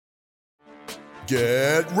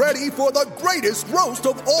Get ready for the greatest roast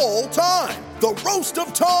of all time, the Roast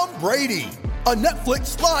of Tom Brady, a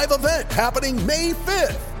Netflix live event happening May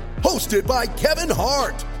 5th. Hosted by Kevin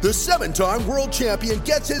Hart, the 7-time world champion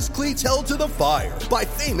gets his cleats held to the fire by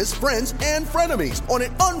famous friends and frenemies on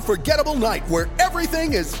an unforgettable night where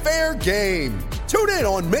everything is fair game. Tune in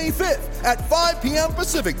on May 5th at 5 p.m.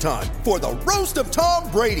 Pacific time for the Roast of Tom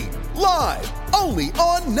Brady, live only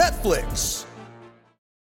on Netflix.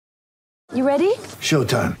 You ready?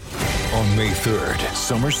 Showtime. On May 3rd,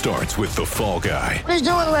 summer starts with The Fall Guy. What are you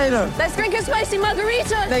doing later? Let's drink a spicy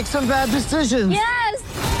margarita. Make some bad decisions. Yes!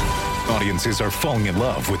 Audiences are falling in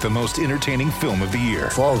love with the most entertaining film of the year.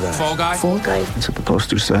 Fall Guy. Fall Guy? Fall Guy. That's what the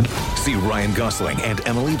poster said. See Ryan Gosling and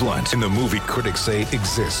Emily Blunt in the movie critics say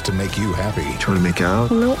exists to make you happy. Trying to make it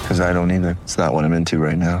out? Nope. Because I don't either. It's not what I'm into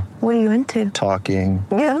right now. What are you into? Talking.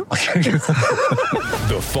 Yeah.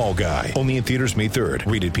 The Fall Guy. Only in theaters May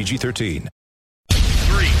 3rd. Rated PG-13.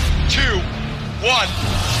 3, 2, 1.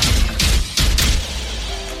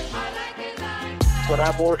 When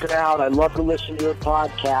I'm working out, I love to listen to your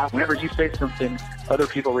podcast. Whenever you say something, other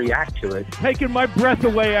people react to it. Taking my breath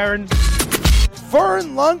away, Aaron.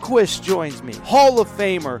 Vern Lundquist joins me. Hall of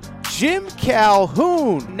Famer Jim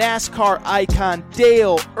Calhoun, NASCAR icon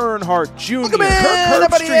Dale Earnhardt Jr. Welcome in, Kirk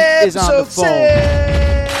Herbstreit is on the phone.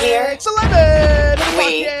 Here. It's 11.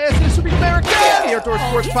 Wait. Podcast, This Week in America, the Outdoor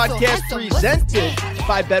Sports Podcast presented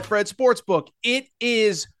by Betfred Sportsbook. It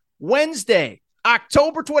is Wednesday,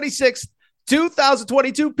 October 26th,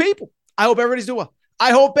 2022. People, I hope everybody's doing well.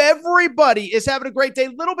 I hope everybody is having a great day. A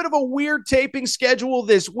little bit of a weird taping schedule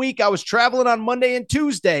this week. I was traveling on Monday and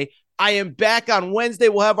Tuesday. I am back on Wednesday.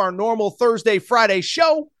 We'll have our normal Thursday, Friday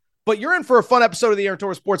show, but you're in for a fun episode of the Aaron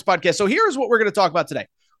Torres Sports Podcast. So here's what we're going to talk about today.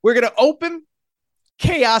 We're going to open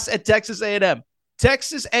chaos at Texas A&M.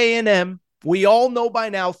 Texas A&M, we all know by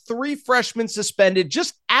now, 3 freshmen suspended,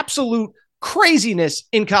 just absolute craziness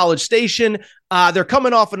in College Station. They're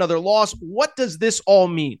coming off another loss. What does this all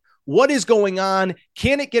mean? What is going on?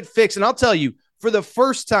 Can it get fixed? And I'll tell you, for the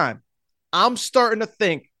first time, I'm starting to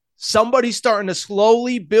think somebody's starting to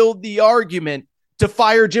slowly build the argument to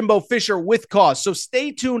fire Jimbo Fisher with cause. So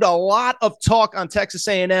stay tuned. A lot of talk on Texas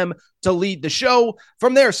A&M to lead the show.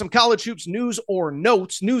 From there, some college hoops news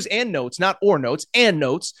and notes, not or notes, and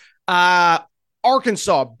notes.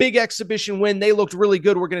 Arkansas, big exhibition win. They looked really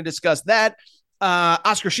good. We're going to discuss that.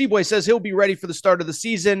 Oscar Tshiebwe says he'll be ready for the start of the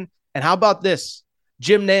season. And how about this?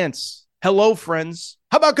 Jim Nantz, hello, friends.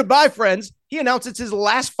 How about goodbye, friends? He announced it's his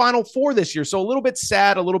last Final Four this year. So a little bit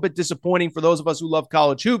sad, a little bit disappointing for those of us who love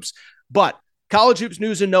college hoops. But college hoops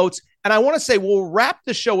news and notes. And I want to say we'll wrap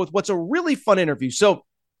the show with what's a really fun interview. So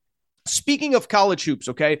speaking of college hoops,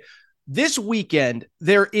 okay, this weekend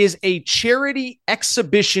there is a charity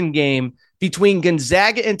exhibition game between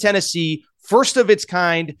Gonzaga and Tennessee, first of its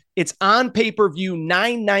kind. It's on pay-per-view,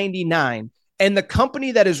 $9.99. And the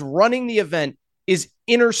company that is running the event is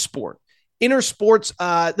Intersport. Intersport's,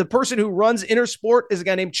 the person who runs Intersport is a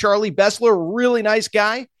guy named Charlie Bessler, really nice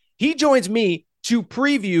guy. He joins me to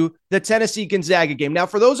preview the Tennessee-Gonzaga game. Now,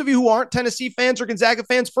 for those of you who aren't Tennessee fans or Gonzaga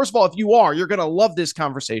fans, first of all, if you are, you're going to love this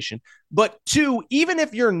conversation. But 2, even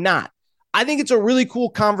if you're not, I think it's a really cool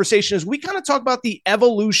conversation as we kind of talk about the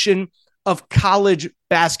evolution of college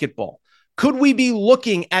basketball. Could we be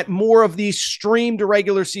looking at more of these streamed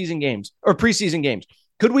regular season games or preseason games?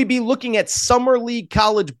 Could we be looking at summer league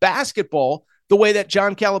college basketball the way that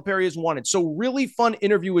John Calipari has wanted? So really fun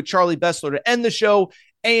interview with Charlie Bessler to end the show.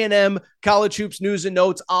 A&M college hoops news and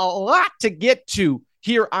notes, a lot to get to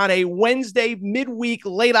here on a Wednesday midweek,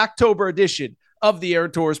 late October edition of the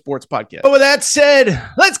Aaron Torres Sports Podcast. But with that said,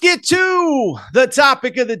 let's get to the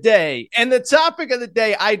topic of the day. And the topic of the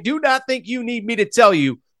day, I do not think you need me to tell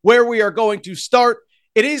you where we are going to start.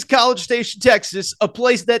 It is College Station, Texas, a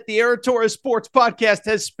place that the Aaron Torres Sports Podcast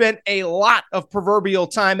has spent a lot of proverbial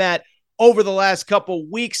time at over the last couple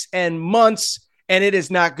weeks and months, and it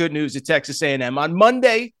is not good news at Texas A&M. On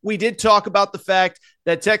Monday, we did talk about the fact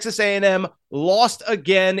that Texas A&M lost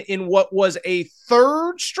again in what was a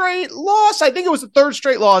 3rd straight loss. I think it was the 3rd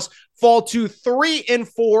straight loss, fall to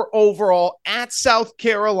 3-4 overall at South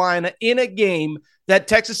Carolina in a game that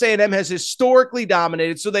Texas A&M has historically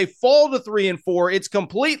dominated. So they fall to 3-4. It's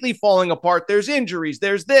completely falling apart. There's injuries.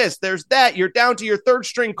 There's this, there's that. You're down to your 3rd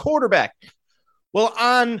string quarterback. Well,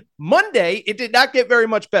 on Monday, it did not get very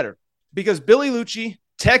much better because Billy Lucci,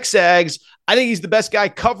 Texags, I think he's the best guy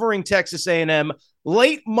covering Texas A&M.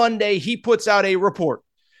 Late Monday, he puts out a report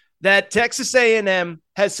that Texas A&M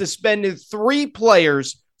has suspended 3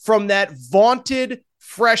 players from that vaunted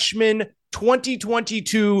freshman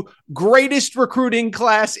 2022 greatest recruiting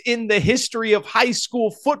class in the history of high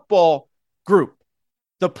school football group.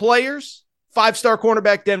 The players, 5-star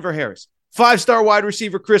cornerback Denver Harris, 5-star wide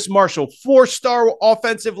receiver Chris Marshall, 4-star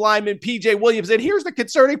offensive lineman PJ Williams. And here's the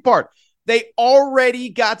concerning part. They already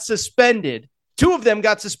got suspended. 2 of them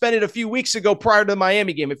got suspended a few weeks ago prior to the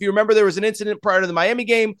Miami game. If you remember, there was an incident prior to the Miami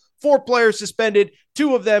game, 4 players suspended,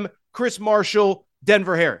 2 of them, Chris Marshall,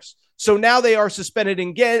 Denver Harris. So now they are suspended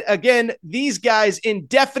again, these guys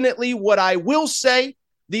indefinitely. What I will say,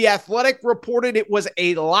 The Athletic reported it was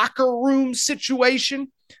a locker room situation.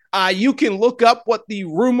 You can look up what the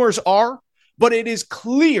rumors are, but it is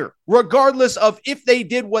clear, regardless of if they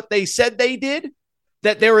did what they said they did,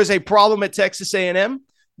 that there is a problem at Texas A&M,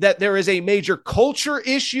 that there is a major culture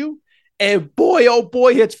issue. And boy, oh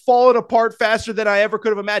boy, it's fallen apart faster than I ever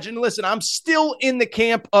could have imagined. Listen, I'm still in the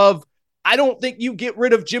camp of, I don't think you get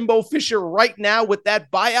rid of Jimbo Fisher right now with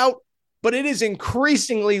that buyout, but it is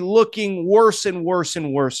increasingly looking worse and worse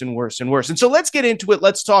and worse and worse and worse. And so let's get into it.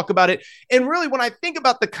 Let's talk about it. And really, when I think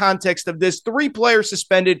about the context of this, 3 players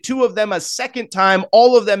suspended, 2 of them a second time,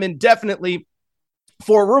 all of them indefinitely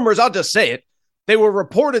for rumors. I'll just say it. They were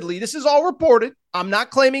reportedly, this is all reported, I'm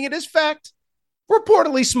not claiming it as fact,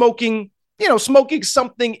 reportedly smoking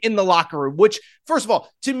something in the locker room, which, first of all,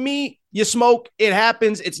 to me, you smoke, it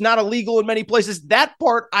happens. It's not illegal in many places. That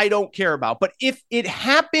part I don't care about. But if it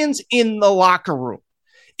happens in the locker room,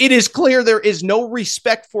 it is clear there is no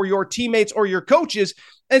respect for your teammates or your coaches.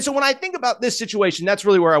 And so when I think about this situation, that's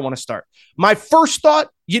really where I want to start. My first thought,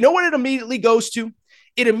 you know what it immediately goes to?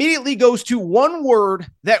 It immediately goes to one word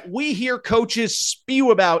that we hear coaches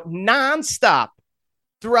spew about nonstop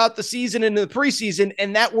throughout the season and in the preseason,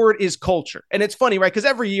 and that word is culture. And it's funny, right? Because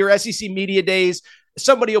every year, SEC Media Days,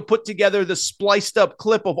 somebody will put together the spliced up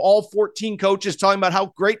clip of all 14 coaches talking about how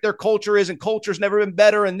great their culture is, and culture's never been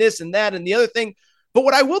better, and this and that and the other thing. But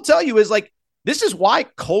what I will tell you is, like, this is why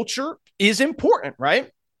culture is important,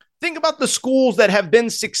 right? Think about the schools that have been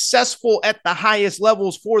successful at the highest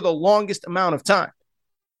levels for the longest amount of time.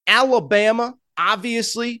 Alabama,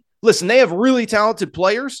 obviously, listen, they have really talented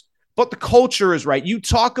players, but the culture is right. You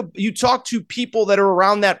talk to people that are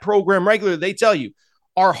around that program regularly, they tell you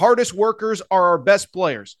our hardest workers are our best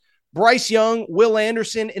players. Bryce Young, Will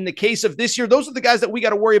Anderson, in the case of this year, those are the guys that we got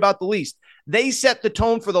to worry about the least. They set the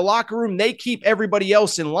tone for the locker room. They keep everybody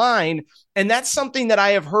else in line. And that's something that I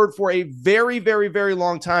have heard for a very, very, very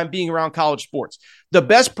long time being around college sports. The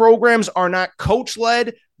best programs are not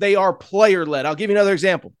coach-led. They are player-led. I'll give you another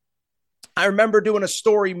example. I remember doing a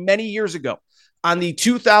story many years ago on the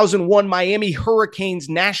 2001 Miami Hurricanes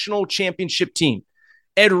national championship team.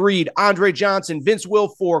 Ed Reed, Andre Johnson, Vince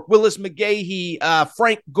Wilfork, Willis McGahee,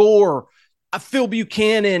 Frank Gore, Phil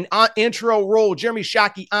Buchanan, Antero Roll, Jeremy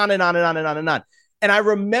Shockey, on and on and on and on and on. And I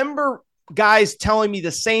remember guys telling me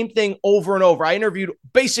the same thing over and over. I interviewed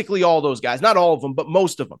basically all those guys, not all of them, but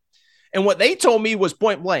most of them. And what they told me was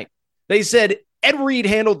point blank. They said, Ed Reed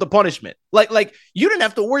handled the punishment. Like you didn't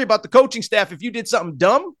have to worry about the coaching staff if you did something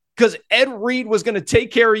dumb, because Ed Reed was going to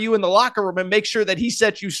take care of you in the locker room and make sure that he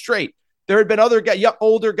set you straight. There had been other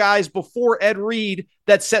older guys before Ed Reed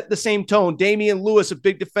that set the same tone. Damian Lewis, a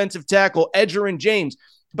big defensive tackle, Edgerrin James.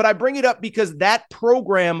 But I bring it up because that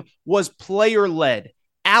program was player-led.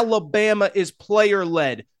 Alabama is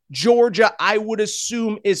player-led. Georgia, I would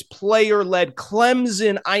assume, is player-led.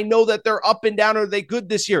 Clemson, I know that they're up and down. Are they good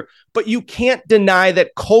this year? But you can't deny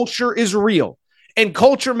that culture is real and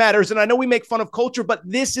culture matters. And I know we make fun of culture, but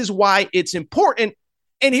this is why it's important.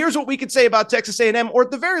 And here's what we could say about Texas A&M, or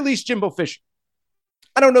at the very least, Jimbo Fisher.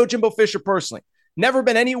 I don't know Jimbo Fisher personally. Never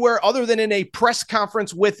been anywhere other than in a press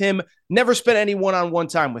conference with him. Never spent any one-on-one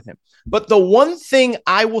time with him. But the one thing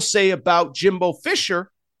I will say about Jimbo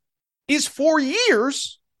Fisher is for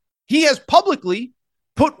years, he has publicly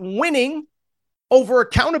put winning over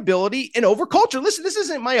accountability and over culture. Listen, this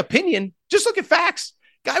isn't my opinion. Just look at facts.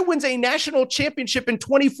 Guy wins a national championship in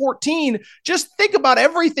 2014. Just think about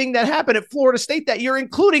everything that happened at Florida State that year,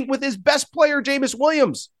 including with his best player, Jameis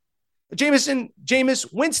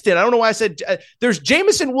Winston. I don't know why I said there's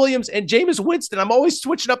Jamison Williams and Jameis Winston. I'm always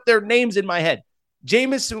switching up their names in my head.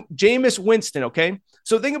 Jameis Winston, okay?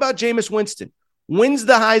 So think about Jameis Winston. Wins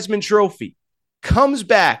the Heisman Trophy. Comes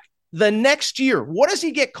back. The next year, what does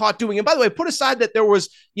he get caught doing? And by the way, put aside that there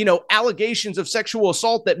was, allegations of sexual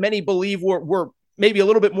assault that many believe were maybe a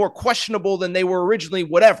little bit more questionable than they were originally,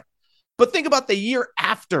 whatever. But think about the year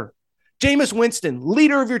after. Jameis Winston,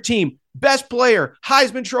 leader of your team, best player,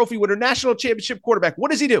 Heisman Trophy winner, national championship quarterback.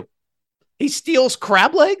 What does he do? He steals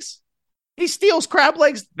crab legs?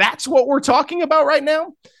 That's what we're talking about right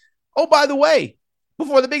now? Oh, by the way,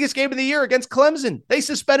 before the biggest game of the year against Clemson, they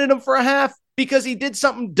suspended him for a half because he did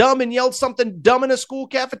something dumb and yelled something dumb in a school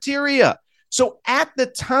cafeteria. So at the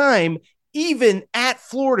time, even at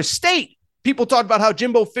Florida State, people talked about how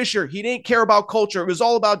Jimbo Fisher, he didn't care about culture. It was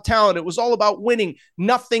all about talent. It was all about winning.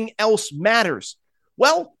 Nothing else matters.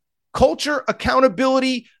 Well, culture,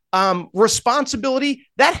 accountability, responsibility,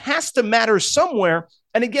 that has to matter somewhere.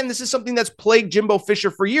 And again, this is something that's plagued Jimbo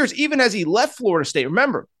Fisher for years, even as he left Florida State.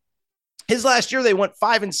 Remember, his last year, they went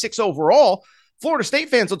 5-6 overall. Florida State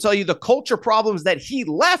fans will tell you the culture problems that he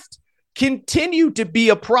left continue to be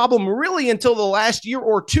a problem really until the last year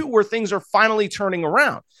or two where things are finally turning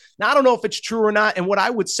around. Now, I don't know if it's true or not. And what I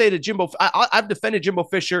would say to Jimbo, I've defended Jimbo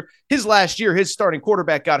Fisher. His last year, his starting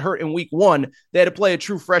quarterback got hurt in week 1. They had to play a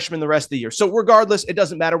true freshman the rest of the year. So regardless, it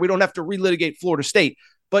doesn't matter. We don't have to relitigate Florida State.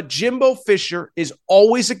 But Jimbo Fisher is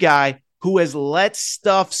always a guy who has let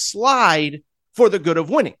stuff slide for the good of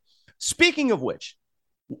winning. Speaking of which,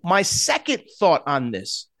 my second thought on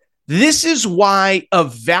this is why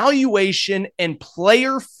evaluation and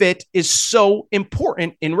player fit is so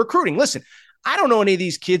important in recruiting. Listen, I don't know any of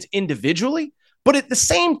these kids individually, but at the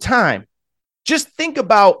same time, just think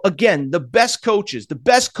about, again, the best coaches, the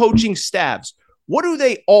best coaching staffs. What do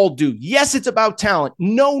they all do? Yes, it's about talent.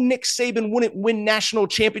 No, Nick Saban wouldn't win national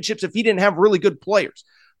championships if he didn't have really good players.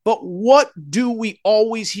 But what do we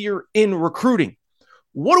always hear in recruiting?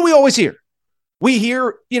 What do we always hear? We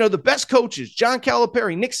hear, the best coaches, John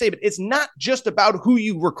Calipari, Nick Saban. It's not just about who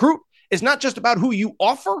you recruit. It's not just about who you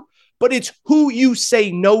offer, but it's who you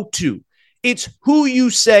say no to. It's who you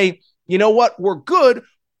say, you know what, we're good.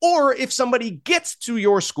 Or if somebody gets to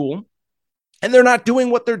your school and they're not doing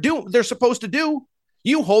what they're supposed to do,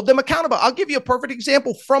 you hold them accountable. I'll give you a perfect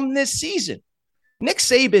example from this season. Nick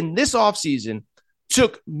Saban this offseason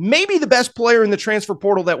took maybe the best player in the transfer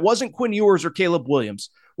portal that wasn't Quinn Ewers or Caleb Williams,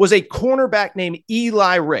 was a cornerback named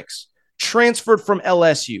Eli Ricks, transferred from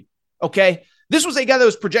LSU. Okay. This was a guy that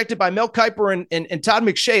was projected by Mel Kiper and Todd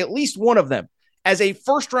McShay, at least one of them, as a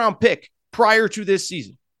first-round pick prior to this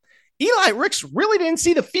season. Eli Ricks really didn't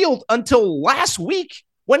see the field until last week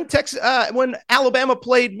when Alabama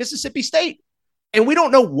played Mississippi State. And we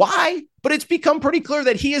don't know why, but it's become pretty clear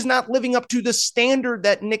that he is not living up to the standard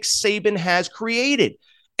that Nick Saban has created.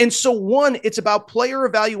 And so, one, it's about player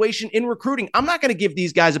evaluation in recruiting. I'm not going to give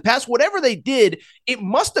these guys a pass. Whatever they did, it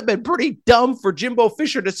must have been pretty dumb for Jimbo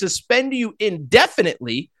Fisher to suspend you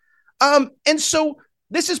indefinitely. And so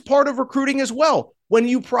this is part of recruiting as well. When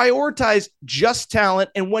you prioritize just talent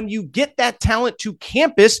and when you get that talent to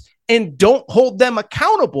campus and don't hold them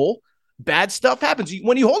accountable, bad stuff happens.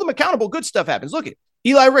 When you hold them accountable, good stuff happens. Look at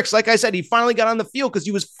Eli Ricks. Like I said, he finally got on the field because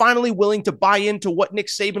he was finally willing to buy into what Nick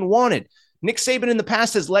Saban wanted. Nick Saban in the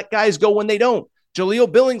past has let guys go when they don't.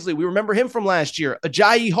 Jaleel Billingsley, we remember him from last year.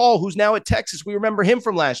 Ajayi Hall, who's now at Texas, we remember him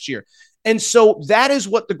from last year. And so that is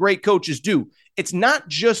what the great coaches do. It's not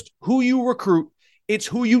just who you recruit, it's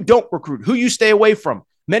who you don't recruit, who you stay away from.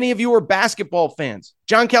 Many of you are basketball fans.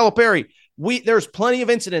 John Calipari, there's plenty of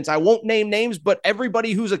incidents. I won't name names, but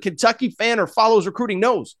everybody who's a Kentucky fan or follows recruiting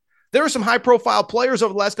knows. There are some high-profile players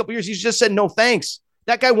over the last couple of years. He's just said, no, thanks.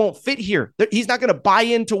 That guy won't fit here. He's not going to buy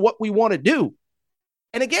into what we want to do.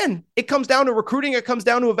 And again, it comes down to recruiting. It comes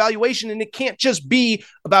down to evaluation, and it can't just be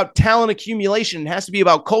about talent accumulation. It has to be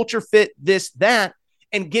about culture fit, this, that,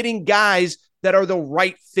 and getting guys that are the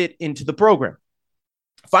right fit into the program.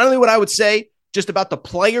 Finally, what I would say just about the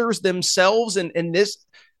players themselves and this,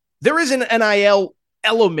 there is an NIL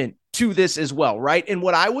element to this as well, right? And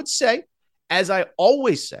what I would say, as I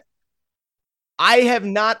always say, I have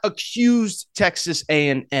not accused Texas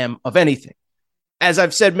A&M of anything. As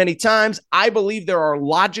I've said many times, I believe there are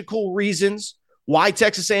logical reasons why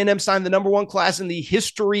Texas A&M signed the number one class in the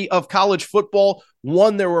history of college football.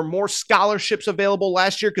 One, there were more scholarships available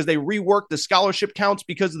last year because they reworked the scholarship counts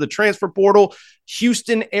because of the transfer portal.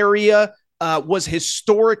 Houston area was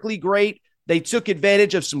historically great. They took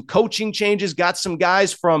advantage of some coaching changes, got some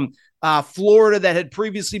guys from Florida that had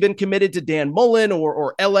previously been committed to Dan Mullen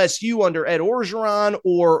or LSU under Ed Orgeron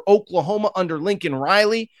or Oklahoma under Lincoln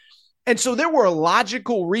Riley. And so there were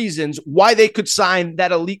logical reasons why they could sign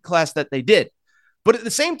that elite class that they did. But at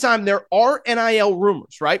the same time, there are NIL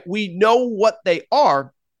rumors, right? We know what they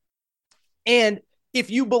are. And if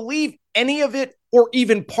you believe any of it or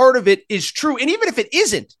even part of it is true, and even if it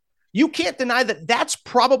isn't, you can't deny that that's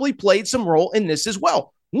probably played some role in this as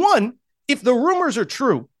well. One, if the rumors are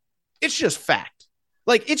true, it's just fact.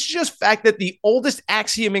 Like, it's just fact that the oldest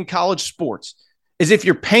axiom in college sports is if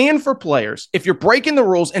you're paying for players, if you're breaking the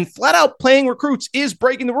rules, and flat out paying recruits is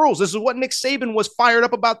breaking the rules. This is what Nick Saban was fired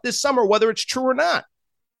up about this summer, whether it's true or not.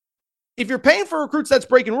 If you're paying for recruits, that's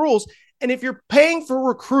breaking rules. And if you're paying for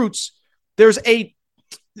recruits,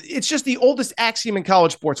 it's just the oldest axiom in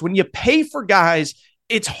college sports. When you pay for guys,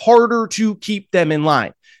 it's harder to keep them in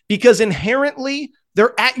line because inherently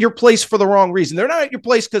they're at your place for the wrong reason. They're not at your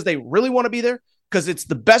place because they really want to be there, because it's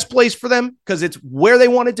the best place for them, because it's where they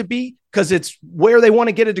wanted to be, because it's where they want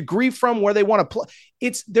to get a degree from, where they want to play.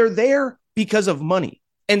 They're there because of money.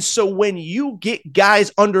 And so when you get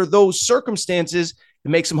guys under those circumstances,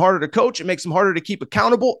 it makes them harder to coach. It makes them harder to keep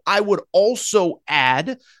accountable. I would also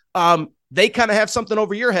add, they kind of have something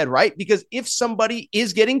over your head, right? Because if somebody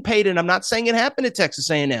is getting paid, and I'm not saying it happened at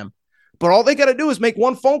Texas A&M, but all they got to do is make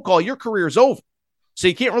one phone call, your career's over. So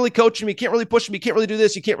you can't really coach them. You can't really push them. You can't really do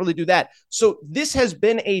this. You can't really do that. So this has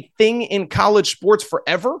been a thing in college sports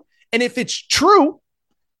forever. And if it's true,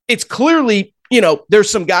 it's clearly,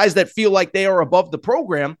 there's some guys that feel like they are above the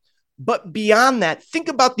program. But beyond that, think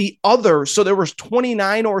about the other. So there was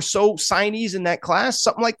 29 or so signees in that class,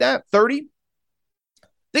 something like that, 30.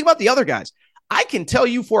 Think about the other guys. I can tell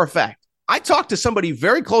you for a fact, I talked to somebody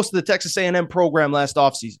very close to the Texas A&M program last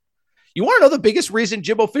offseason. You want to know the biggest reason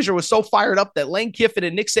Jimbo Fisher was so fired up that Lane Kiffin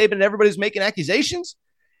and Nick Saban and everybody's making accusations?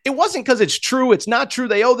 It wasn't because it's true. It's not true.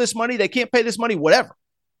 They owe this money. They can't pay this money, whatever.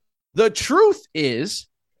 The truth is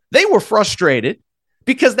they were frustrated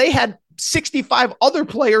because they had 65 other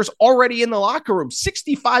players already in the locker room,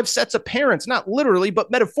 65 sets of parents, not literally,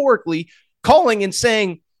 but metaphorically, calling and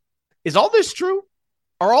saying, is all this true?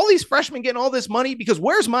 Are all these freshmen getting all this money? Because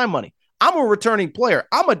where's my money? I'm a returning player.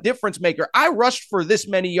 I'm a difference maker. I rushed for this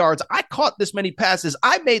many yards. I caught this many passes.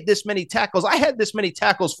 I made this many tackles. I had this many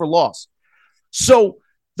tackles for loss. So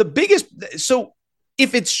if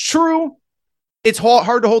it's true, it's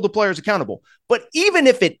hard to hold the players accountable. But even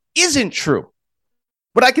if it isn't true,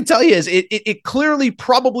 what I can tell you is it clearly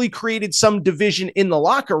probably created some division in the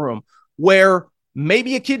locker room where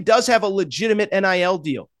maybe a kid does have a legitimate NIL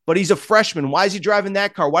deal, but he's a freshman. Why is he driving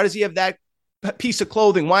that car? Why does he have that piece of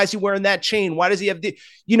clothing? Why is he wearing that chain? Why does he have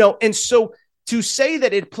and so to say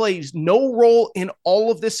that it plays no role in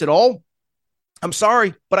all of this at all, I'm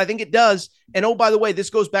sorry, but I think it does. And oh, by the way,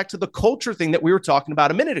 this goes back to the culture thing that we were talking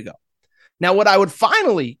about a minute ago. Now, what I would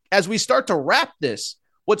finally, as we start to wrap this,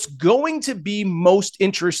 what's going to be most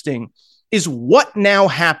interesting is what now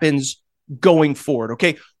happens going forward.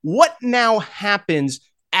 Okay. What now happens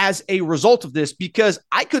as a result of this? Because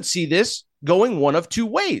I could see this going one of two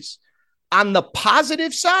ways. On the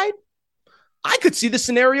positive side, I could see the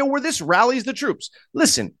scenario where this rallies the troops.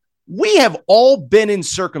 Listen, we have all been in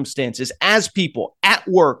circumstances as people at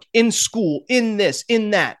work, in school, in this,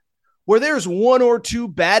 in that, where there's one or two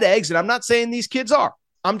bad eggs. And I'm not saying these kids are.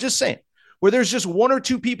 I'm just saying where there's just one or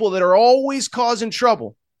two people that are always causing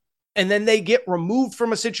trouble. And then they get removed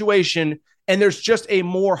from a situation and there's just a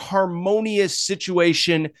more harmonious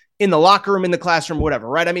situation in the locker room, in the classroom, whatever,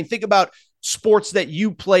 right? I mean, think about sports that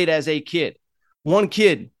you played as a kid. One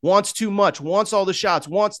kid wants too much, wants all the shots,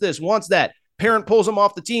 wants this, wants that. Parent pulls him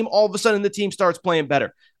off the team. All of a sudden, the team starts playing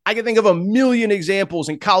better. I can think of a million examples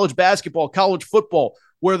in college basketball, college football,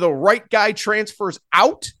 where the right guy transfers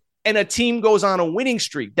out and a team goes on a winning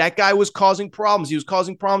streak. That guy was causing problems. He was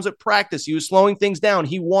causing problems at practice. He was slowing things down.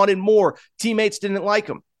 He wanted more. Teammates didn't like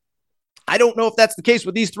him. I don't know if that's the case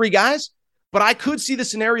with these three guys, but I could see the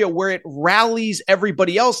scenario where it rallies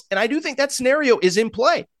everybody else. And I do think that scenario is in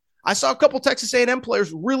play. I saw a couple Texas A&M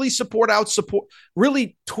players really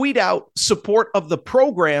really tweet out support of the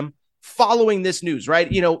program following this news, right?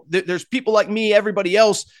 There's people like me, everybody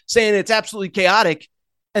else saying it's absolutely chaotic.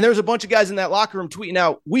 And there's a bunch of guys in that locker room tweeting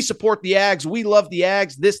out, we support the Ags. We love the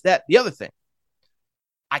Ags, this, that, the other thing.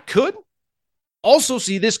 I could also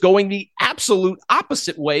see this going the absolute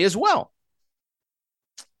opposite way as well.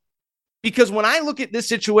 Because when I look at this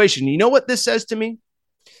situation, you know what this says to me?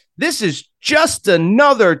 This is just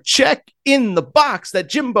another check in the box that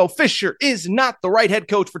Jimbo Fisher is not the right head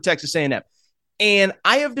coach for Texas A&M. And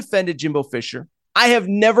I have defended Jimbo Fisher. I have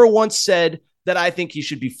never once said that I think he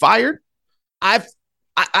should be fired. I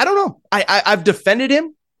don't know. I've defended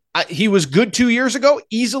him. He was good 2 years ago.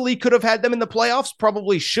 Easily could have had them in the playoffs.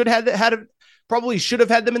 Probably should have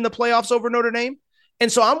had them in the playoffs over Notre Dame.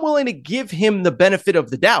 And so I'm willing to give him the benefit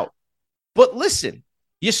of the doubt. But listen,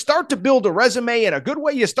 you start to build a resume in a good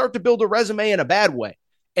way. You start to build a resume in a bad way.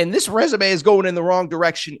 And this resume is going in the wrong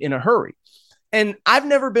direction in a hurry. And I've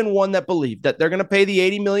never been one that believed that they're going to pay the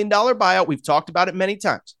 $80 million buyout. We've talked about it many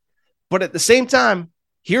times. But at the same time,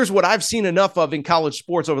 here's what I've seen enough of in college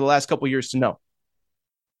sports over the last couple of years to know.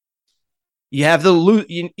 You have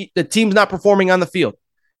the team's not performing on the field.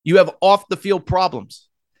 You have off the field problems.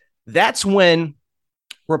 That's when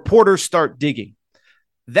reporters start digging.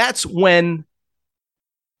 That's when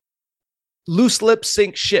loose lips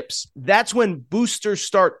sink ships. That's when boosters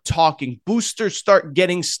start talking. Boosters start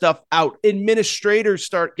getting stuff out. Administrators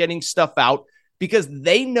start getting stuff out because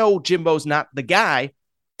they know Jimbo's not the guy.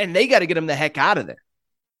 and they got to get him the heck out of there.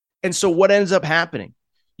 And so what ends up happening?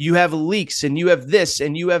 You have leaks and you have this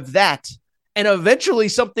and you have that. And eventually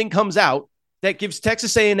something comes out that gives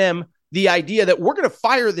Texas A&M the idea that we're going to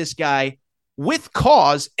fire this guy with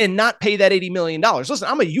cause and not pay that $80 million. Listen,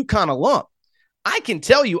 I'm a UConn alum. I can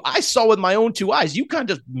tell you, I saw with my own two eyes, UConn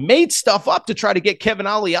just made stuff up to try to get Kevin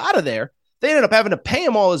Ollie out of there. They ended up having to pay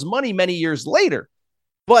him all his money many years later.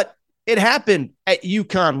 But it happened at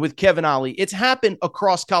UConn with Kevin Ollie. It's happened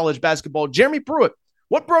across college basketball. Jeremy Pruitt.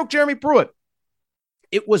 What broke Jeremy Pruitt?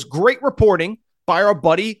 It was great reporting by our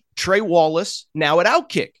buddy Trey Wallace, now at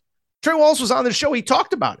Outkick. Trey Wallace was on the show. He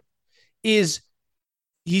talked about it.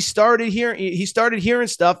 He started hearing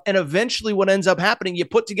stuff, and eventually what ends up happening, you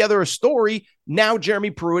put together a story. Now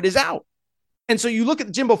Jeremy Pruitt is out. And so you look at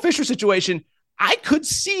the Jimbo Fisher situation. I could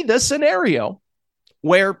see the scenario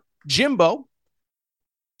where Jimbo,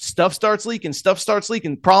 stuff starts leaking,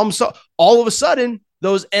 problems. All of a sudden,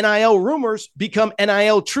 those NIL rumors become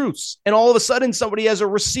NIL truths. And all of a sudden, somebody has a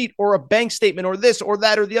receipt or a bank statement or this or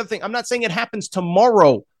that or the other thing. I'm not saying it happens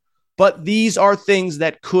tomorrow, but these are things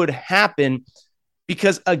that could happen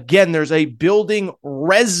because, again, there's a building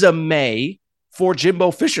resume for Jimbo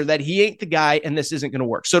Fisher that he ain't the guy and this isn't going to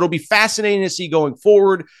work. So it'll be fascinating to see going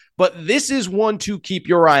forward, but this is one to keep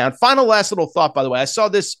your eye on. Final last little thought, by the way. I saw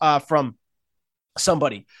this from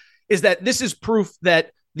somebody, is that this is proof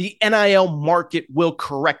that the NIL market will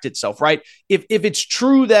correct itself, right? If it's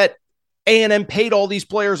true that A&M paid all these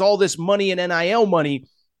players all this money in NIL money,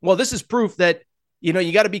 well, this is proof that,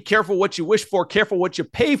 you got to be careful what you wish for, careful what you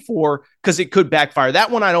pay for, because it could backfire.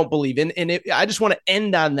 That one I don't believe in. And I just want to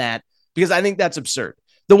end on that because I think that's absurd.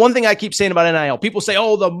 The one thing I keep saying about NIL, people say,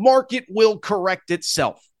 oh, the market will correct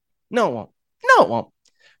itself. No, it won't. No, it won't.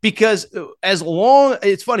 Because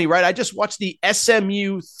it's funny, right? I just watched the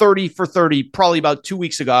SMU 30 for 30 probably about 2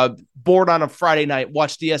 weeks ago. I was bored on a Friday night,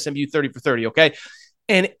 watched the SMU 30 for 30, okay?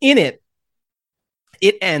 And in it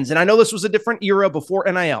ends. And I know this was a different era before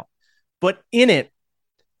NIL, but in it,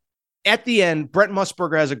 at the end, Brent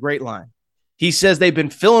Musburger has a great line. He says they've been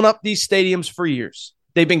filling up these stadiums for years.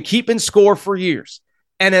 They've been keeping score for years.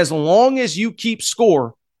 And as long as you keep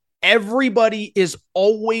score, everybody is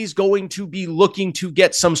always going to be looking to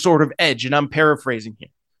get some sort of edge, and I'm paraphrasing here,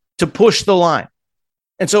 to push the line.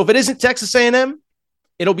 And so if it isn't Texas A&M,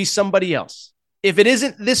 it'll be somebody else. If it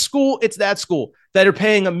isn't this school, it's that school that are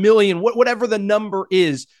paying $1 million, whatever the number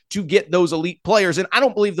is, to get those elite players. And I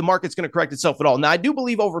don't believe the market's going to correct itself at all. Now, I do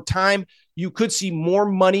believe over time, you could see more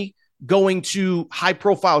money going to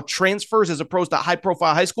high-profile transfers as opposed to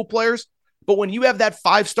high-profile high school players. But when you have that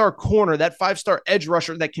five-star corner, that five-star edge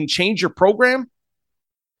rusher that can change your program,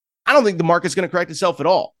 I don't think the market's going to correct itself at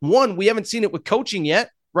all. One, we haven't seen it with coaching yet,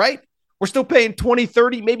 right? We're still paying 20,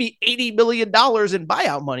 30, maybe $80 million in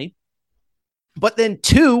buyout money. But then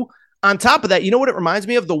two, on top of that, you know what it reminds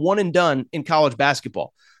me of? The one and done in college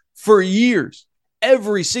basketball. For years,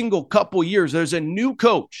 every single couple years, there's a new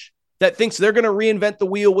coach that thinks they're going to reinvent the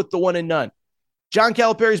wheel with the one and done. John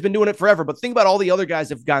Calipari's been doing it forever, but think about all the other guys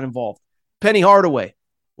that have gotten involved. Penny Hardaway,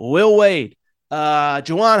 Will Wade,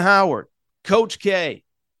 Juwan Howard, Coach K,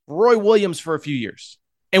 Roy Williams for a few years.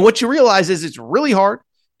 And what you realize is it's really hard.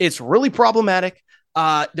 It's really problematic.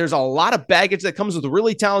 There's a lot of baggage that comes with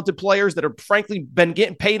really talented players that are frankly been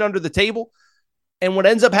getting paid under the table. And what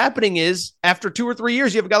ends up happening is after 2 or 3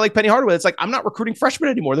 years, you have a guy like Penny Hardaway. It's like, I'm not recruiting freshmen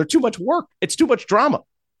anymore. They're too much work. It's too much drama.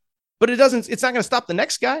 But it's not going to stop the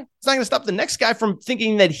next guy. It's not going to stop the next guy from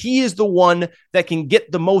thinking that he is the one that can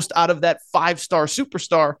get the most out of that five-star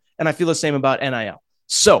superstar. And I feel the same about NIL.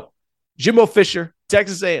 So Jimbo Fisher,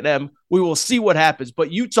 Texas A&M, we will see what happens.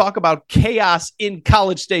 But you talk about chaos in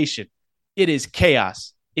College Station. It is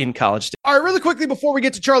chaos in College Station. All right, really quickly before we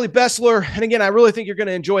get to Charlie Bessler, and again, I really think you're going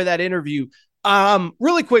to enjoy that interview.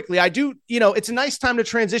 Really quickly, it's a nice time to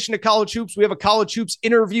transition to college hoops. We have a college hoops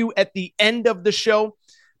interview at the end of the show.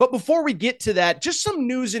 But before we get to that, just some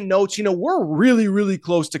news and notes. We're really, really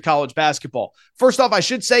close to college basketball. First off, I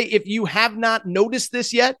should say, if you have not noticed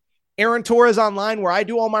this yet, Aaron Torres Online, where I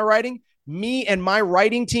do all my writing, me and my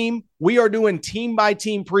writing team, we are doing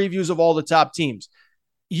team-by-team previews of all the top teams.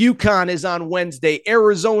 UConn is on Wednesday,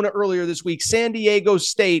 Arizona earlier this week, San Diego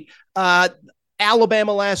State,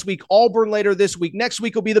 Alabama last week, Auburn later this week. Next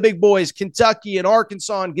week will be the big boys, Kentucky and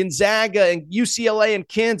Arkansas and Gonzaga and UCLA and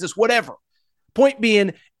Kansas, whatever. Point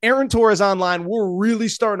being, Aaron Torres Online, we're really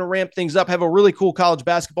starting to ramp things up, have a really cool college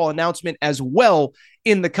basketball announcement as well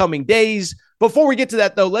in the coming days. Before we get to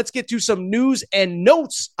that, though, let's get to some news and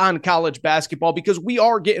notes on college basketball because we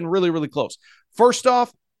are getting really, really close. First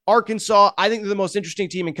off, Arkansas, I think they're the most interesting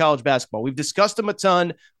team in college basketball. We've discussed them a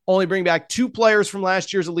ton, only bring back 2 players from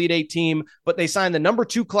last year's Elite Eight team, but they signed the number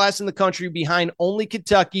 2 class in the country behind only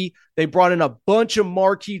Kentucky. They brought in a bunch of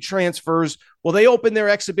marquee transfers. Well, they opened their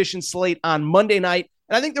exhibition slate on Monday night,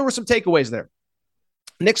 and I think there were some takeaways there.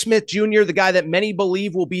 Nick Smith Jr., the guy that many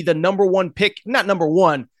believe will be the number 1 pick, not number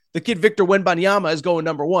 1, the kid Victor Wembanyama is going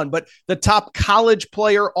number 1, but the top college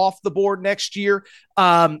player off the board next year.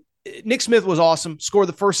 Nick Smith was awesome, scored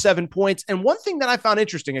the first 7 points. And one thing that I found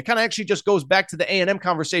interesting, it kind of actually just goes back to the A&M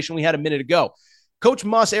conversation we had a minute ago. Coach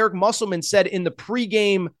Eric Musselman, said in the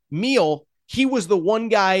pregame meal, he was the one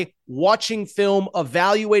guy watching film,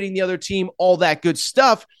 evaluating the other team, all that good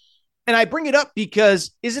stuff. And I bring it up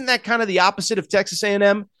because isn't that kind of the opposite of Texas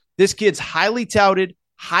A&M? This kid's highly touted,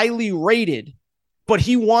 highly rated, but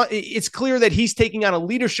it's clear that he's taking on a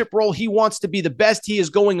leadership role. He wants to be the best. He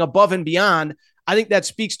is going above and beyond. I think that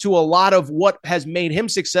speaks to a lot of what has made him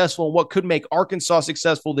successful and what could make Arkansas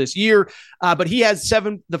successful this year. But he had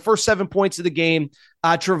the first 7 points of the game.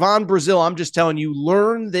 Trevon Brazile, I'm just telling you,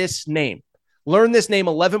 learn this name.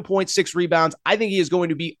 11.6 rebounds. I think he is going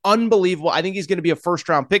to be unbelievable. I think he's going to be a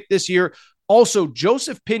first-round pick this year. Also,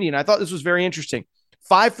 Joseph Pinion, I thought this was very interesting.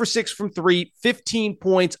 5 for 6 from 3, 15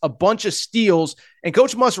 points, a bunch of steals, and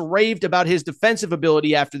Coach Muss raved about his defensive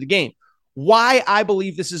ability after the game. Why I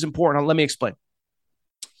believe this is important, let me explain.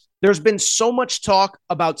 There's been so much talk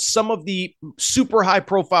about some of the super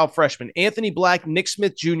high-profile freshmen. Anthony Black, Nick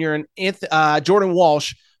Smith Jr., and Jordan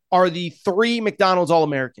Walsh are the 3 McDonald's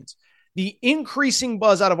All-Americans. The increasing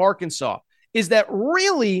buzz out of Arkansas is that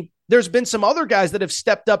really there's been some other guys that have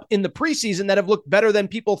stepped up in the preseason that have looked better than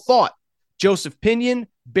people thought. Joseph Pinion,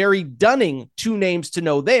 Barry Dunning, 2 names to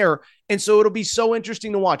know there. And so it'll be so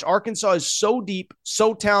interesting to watch. Arkansas is so deep,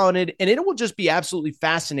 so talented, and it will just be absolutely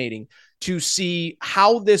fascinating to see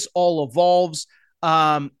how this all evolves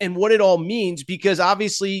and what it all means, because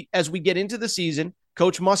obviously as we get into the season,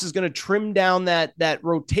 Coach Muss is going to trim down that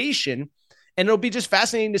rotation, and it'll be just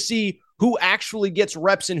fascinating to see who actually gets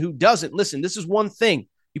reps and who doesn't. Listen, this is one thing.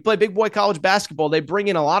 You play big boy college basketball, they bring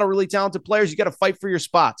in a lot of really talented players. You got to fight for your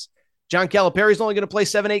spots. John Calipari is only going to play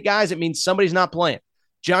 7-8 guys. It means somebody's not playing.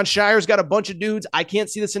 John Shire's got a bunch of dudes. I can't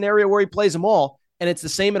see the scenario where he plays them all. And it's the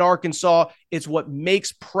same in Arkansas. It's what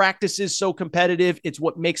makes practices so competitive. It's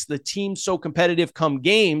what makes the team so competitive come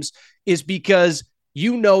games, is because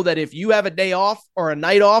you know that if you have a day off or a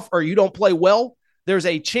night off or you don't play well, there's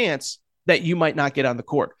a chance that you might not get on the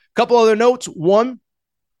court. A couple other notes. One,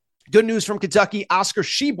 good news from Kentucky. Oscar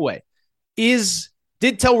Tshiebwe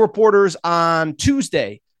did tell reporters on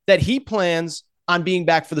Tuesday that he plans on being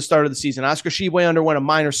back for the start of the season. Oscar Tshiebwe underwent a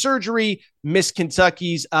minor surgery, missed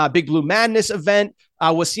Kentucky's Big Blue Madness event,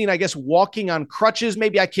 was seen, I guess, walking on crutches.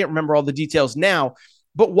 Maybe I can't remember all the details now,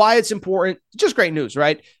 but why it's important, just great news,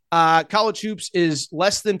 right? College hoops is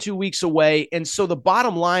less than 2 weeks away. And so the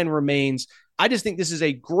bottom line remains, I just think this is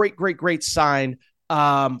a great, great, great sign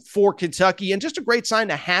for Kentucky, and just a great sign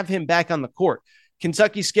to have him back on the court.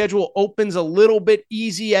 Kentucky's schedule opens a little bit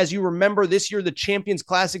easy. As you remember, this year, the Champions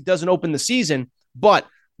Classic doesn't open the season, but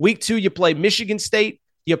week 2, you play Michigan State,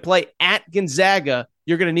 you play at Gonzaga.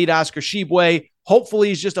 You're going to need Oscar Tshiebwe. Hopefully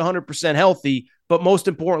he's just 100% healthy, but most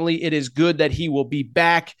importantly, it is good that he will be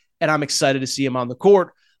back, and I'm excited to see him on the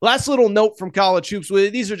court. Last little note from college hoops.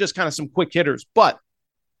 These are just kind of some quick hitters, but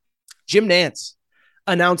Jim Nantz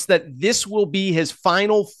announced that this will be his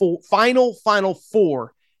final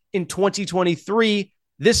four in 2023.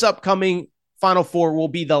 This upcoming Final Four will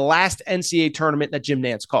be the last NCAA tournament that Jim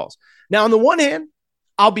Nantz calls. Now, on the one hand,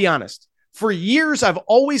 I'll be honest. For years, I've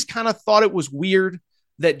always kind of thought it was weird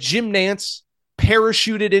that Jim Nantz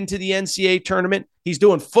parachuted into the NCAA tournament. He's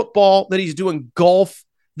doing football, that he's doing golf.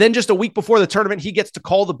 Then just a week before the tournament, he gets to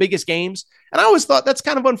call the biggest games. And I always thought that's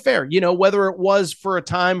kind of unfair. You know, whether it was for a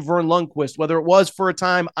time Vern Lundquist, whether it was for a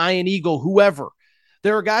time Ian Eagle, whoever.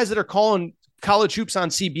 There are guys that are calling college hoops on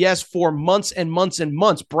CBS for months and months and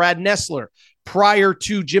months. Brad Nessler, prior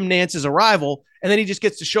to Jim Nantz's arrival, and then he just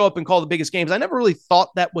gets to show up and call the biggest games. I never really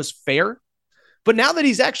thought that was fair, but now that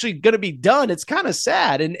he's actually going to be done, it's kind of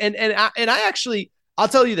sad. And I actually, I'll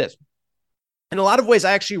tell you this, in a lot of ways,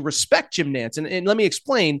 I actually respect Jim Nantz, and let me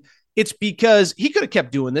explain. It's because he could have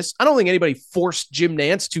kept doing this. I don't think anybody forced Jim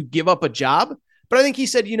Nantz to give up a job, but I think he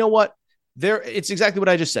said, you know what? It's exactly what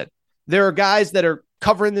I just said. There are guys that are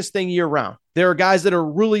covering this thing year round. There are guys that are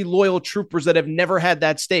really loyal troopers that have never had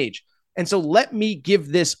that stage. And so let me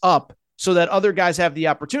give this up so that other guys have the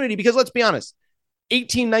opportunity, because let's be honest,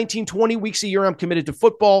 18, 19, 20 weeks a year, I'm committed to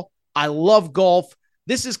football. I love golf.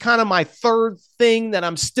 This is kind of my third thing that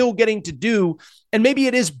I'm still getting to do. And maybe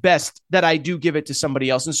it is best that I do give it to somebody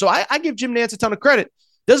else. And so I give Jim Nantz a ton of credit,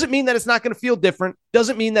 Doesn't mean that it's not going to feel different.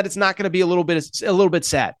 Doesn't mean that it's not going to be a little bit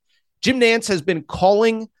sad. Jim Nantz has been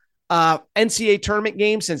calling NCAA tournament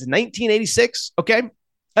games since 1986. Okay.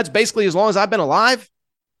 That's basically as long as I've been alive,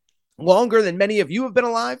 longer than many of you have been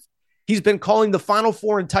alive. He's been calling the Final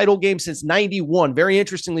Four and title game since 91. Very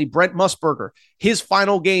interestingly, Brent Musburger, his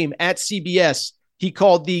final game at CBS, he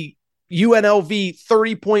called the UNLV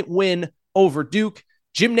 30-point win over Duke.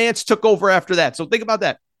 Jim Nantz took over after that. So think about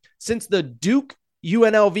that. Since the Duke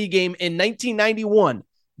UNLV game in 1991,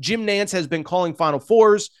 Jim Nantz has been calling Final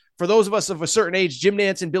Fours. For those of us of a certain age, Jim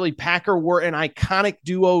Nantz and Billy Packer were an iconic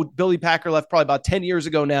duo. Billy Packer left probably about 10 years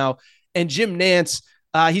ago now. And Jim Nantz,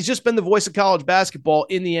 he's just been the voice of college basketball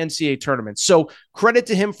in the NCAA tournament. So credit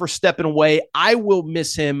to him for stepping away. I will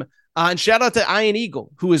miss him. And shout out to Ian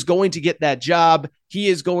Eagle, who is going to get that job. He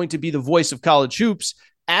is going to be the voice of college hoops.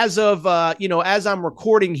 As of, as I'm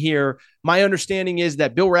recording here, my understanding is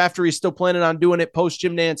that Bill Raftery is still planning on doing it post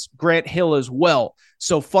Jim Nantz, Grant Hill as well.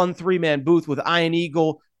 So fun 3-man booth with Ian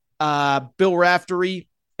Eagle, Bill Raftery,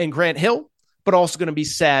 and Grant Hill, but also going to be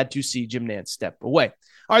sad to see Jim Nantz step away.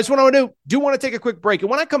 All right, so what I want to do want to take a quick break. And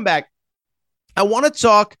when I come back, I want to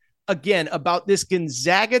talk again about this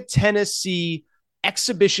Gonzaga, Tennessee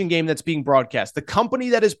exhibition game that's being broadcast. The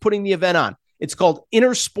company that is putting the event on, it's called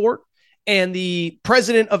Intersport. And the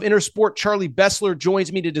president of Intersport, Charlie Bessler,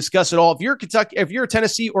 joins me to discuss it all. If you're a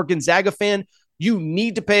Tennessee or Gonzaga fan, you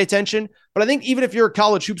need to pay attention. But I think even if you're a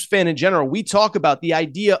college hoops fan in general, we talk about the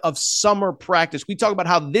idea of summer practice. We talk about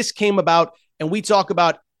how this came about, and we talk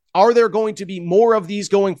about, are there going to be more of these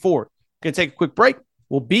going forward? Going to take a quick break.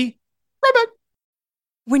 We'll be right back.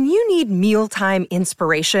 When you need mealtime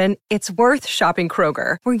inspiration, it's worth shopping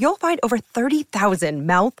Kroger, where you'll find over 30,000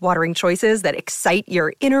 mouth-watering choices that excite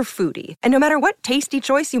your inner foodie. And no matter what tasty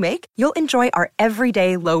choice you make, you'll enjoy our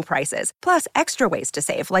everyday low prices, plus extra ways to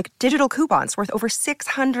save, like digital coupons worth over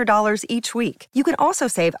 $600 each week. You can also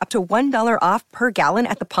save up to $1 off per gallon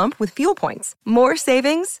at the pump with fuel points. More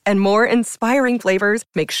savings and more inspiring flavors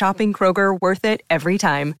make shopping Kroger worth it every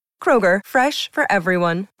time. Kroger, fresh for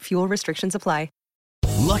everyone. Fuel restrictions apply.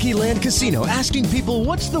 Lucky Land Casino, asking people,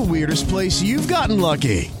 what's the weirdest place you've gotten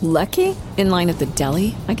lucky? Lucky? In line at the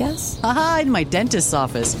deli, I guess? Aha, in my dentist's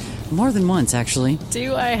office. More than once, actually.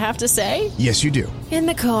 Do I have to say? Yes, you do. In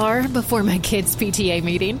the car before my kids' PTA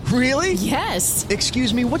meeting. Really? Yes.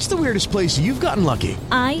 Excuse me, what's the weirdest place you've gotten lucky?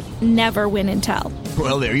 I never win and tell.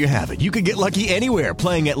 Well, there you have it. You can get lucky anywhere,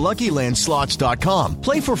 playing at LuckyLandSlots.com.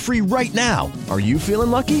 Play for free right now. Are you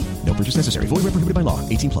feeling lucky? No purchase necessary. Void where prohibited by law.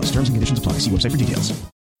 18+. Terms and conditions apply. See website for details.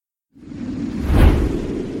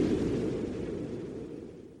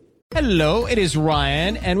 Hello, it is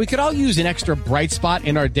Ryan, and we could all use an extra bright spot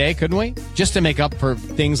in our day, couldn't we? Just to make up for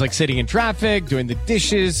things like sitting in traffic, doing the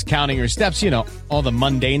dishes, counting your steps, all the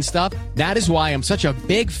mundane stuff. That is why I'm such a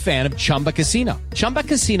big fan of Chumba Casino. Chumba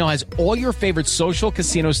Casino has all your favorite social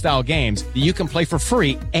casino-style games that you can play for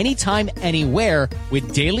free anytime, anywhere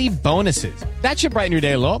with daily bonuses. That should brighten your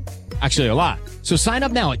day a little. Actually, a lot. So sign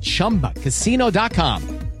up now at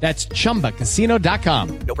ChumbaCasino.com. That's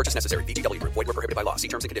ChumbaCasino.com. No purchase necessary. VGW Group. Void where prohibited by law. See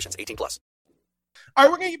terms and conditions. 18+. All right,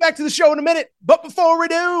 we're going to get back to the show in a minute. But before we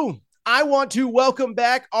do, I want to welcome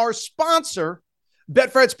back our sponsor,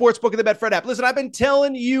 Betfred Sportsbook and the Betfred app. Listen, I've been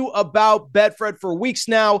telling you about Betfred for weeks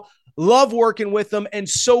now. Love working with them and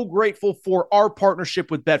so grateful for our partnership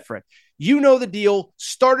with Betfred. You know the deal.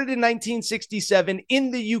 Started in 1967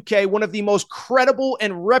 in the UK, one of the most credible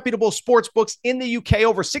and reputable sports books in the UK,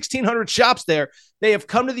 over 1,600 shops there. They have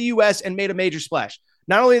come to the US and made a major splash.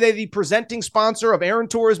 Not only are they the presenting sponsor of Aaron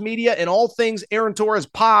Torres Media and all things Aaron Torres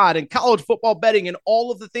Pod and college football betting and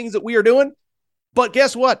all of the things that we are doing, but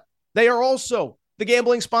guess what? They are also the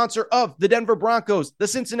gambling sponsor of the Denver Broncos, the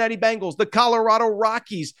Cincinnati Bengals, the Colorado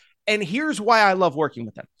Rockies. And here's why I love working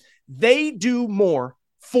with them. They do more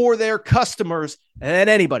for their customers than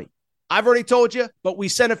anybody. I've already told you, but we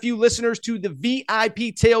sent a few listeners to the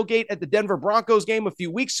VIP tailgate at the Denver Broncos game a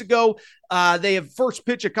few weeks ago. They have first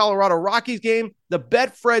pitch a Colorado Rockies game. The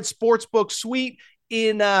Betfred Sportsbook Suite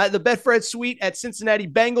in the Betfred Suite at Cincinnati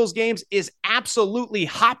Bengals games is absolutely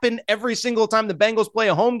hopping every single time the Bengals play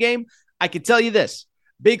a home game. I can tell you this.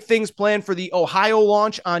 Big things planned for the Ohio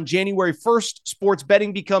launch on January 1st. Sports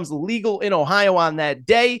betting becomes legal in Ohio on that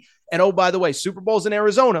day. And oh, by the way, Super Bowl's in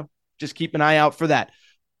Arizona. Just keep an eye out for that.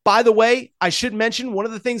 By the way, I should mention one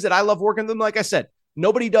of the things that I love working with them, like I said,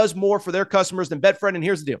 nobody does more for their customers than Betfred. And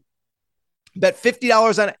here's the deal. Bet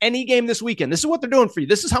 $50 on any game this weekend. This is what they're doing for you.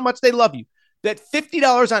 This is how much they love you. Bet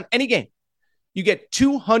 $50 on any game. You get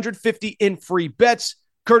 $250 in free bets,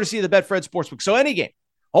 courtesy of the Betfred Sportsbook. So any game,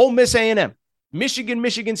 Ole Miss A&M,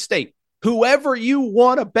 Michigan State, whoever you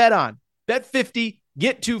want to bet on, bet 50,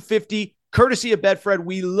 get 250, courtesy of Betfred.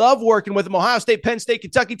 We love working with them. Ohio State, Penn State,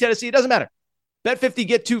 Kentucky, Tennessee, it doesn't matter. Bet 50,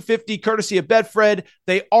 get 250, courtesy of Betfred.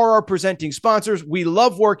 They are our presenting sponsors. We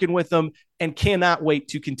love working with them and cannot wait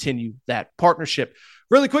to continue that partnership.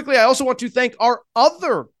 Really quickly, I also want to thank our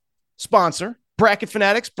other sponsor, Bracket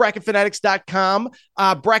Fanatics, bracketfanatics.com.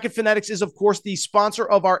 Bracket Fanatics is, of course, the sponsor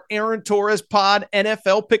of our Aaron Torres Pod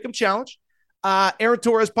NFL Pick'em Challenge. Aaron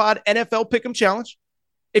Torres Pod NFL Pick'em Challenge.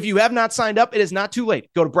 If you have not signed up, it is not too late.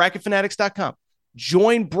 Go to bracketfanatics.com.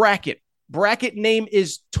 Join Bracket. Bracket name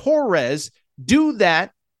is Torres. Do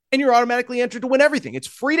that, and you're automatically entered to win everything. It's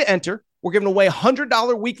free to enter. We're giving away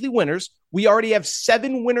 $100 weekly winners. We already have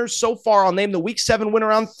 7 winners so far. I'll name the week 7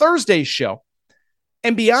 winner on Thursday's show.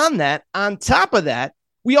 And beyond that, on top of that,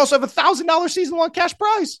 we also have a $1,000 season-long cash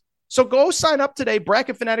prize. So go sign up today,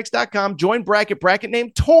 bracketfanatics.com. Join Bracket. Bracket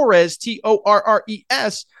name Torres,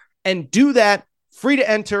 Torres, and do that. Free to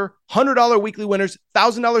enter, $100 weekly winners,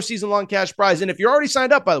 $1,000 season-long cash prize. And if you're already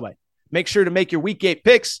signed up, by the way, make sure to make your Week 8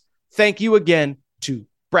 picks. Thank you again to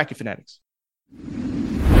Bracket Fanatics.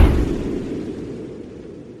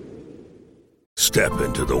 Step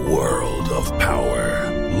into the world of power,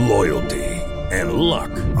 loyalty, and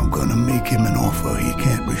luck. I'm going to make him an offer he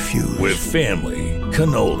can't refuse. With family,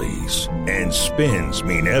 cannolis, and spins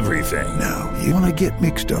mean everything. Now, you want to get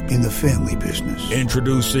mixed up in the family business.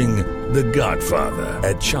 Introducing The Godfather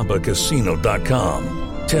at ChumbaCasino.com.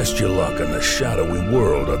 Test your luck in the shadowy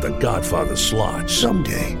world of The Godfather slot.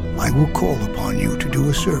 Someday, I will call upon you to do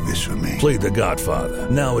a service for me. Play The Godfather,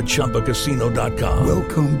 now at ChumbaCasino.com.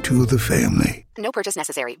 Welcome to the family. No purchase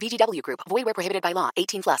necessary. VGW Group. Void where prohibited by law.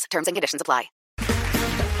 18+. Terms and conditions apply.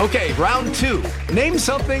 Okay, round 2. Name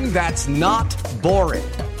something that's not boring.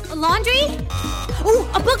 A laundry? Ooh,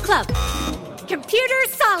 a book club. Computer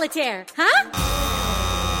solitaire, huh?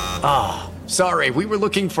 Ah, oh, sorry. We were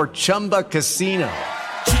looking for Chumba Casino.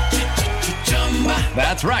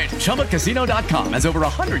 That's right. ChumbaCasino.com has over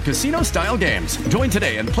 100 casino-style games. Join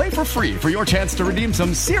today and play for free for your chance to redeem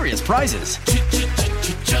some serious prizes.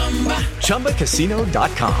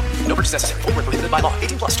 ChumbaCasino.com. No purchase necessary. Void where prohibited by law.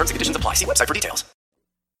 18+. Terms and conditions apply. See website for details.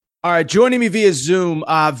 All right, joining me via Zoom.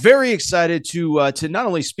 Very excited to not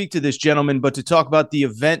only speak to this gentleman, but to talk about the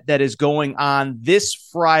event that is going on this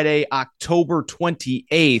Friday, October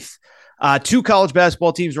 28th. 2 college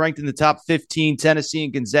basketball teams ranked in the top 15, Tennessee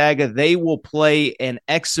and Gonzaga. They will play an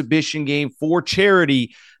exhibition game for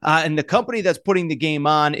charity. And the company that's putting the game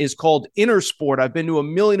on is called Intersport. I've been to a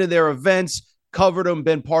million of their events, covered them,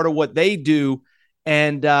 been part of what they do.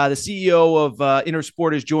 And the CEO of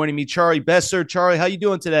Intersport is joining me, Charlie Besser. Charlie, how you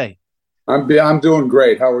doing today? I'm doing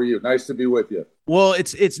great. How are you? Nice to be with you. Well,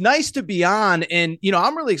 it's nice to be on. And,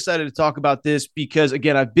 I'm really excited to talk about this because,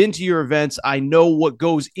 again, I've been to your events. I know what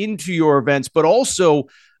goes into your events, but also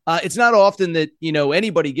it's not often that,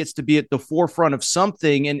 anybody gets to be at the forefront of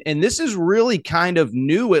something. And this is really kind of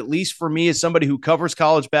new, at least for me as somebody who covers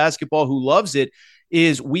college basketball, who loves it,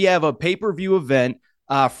 is we have a pay-per-view event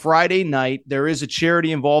Friday night. There is a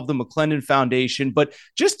charity involved, the McClendon Foundation. But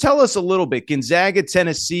just tell us a little bit, Gonzaga,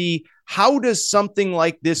 Tennessee, how does something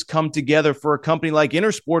like this come together for a company like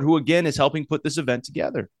Intersport, who, again, is helping put this event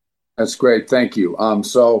together? That's great. Thank you.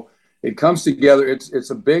 So it comes together. It's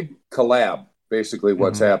a big collab, basically,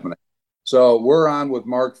 what's happening. So we're on with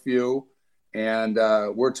Mark Few, and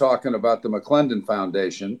we're talking about the McClendon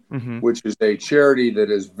Foundation, which is a charity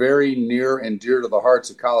that is very near and dear to the hearts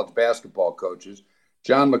of college basketball coaches.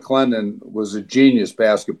 John McClendon was a genius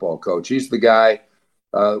basketball coach. He's the guy,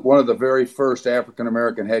 one of the very first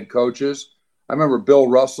African-American head coaches. I remember Bill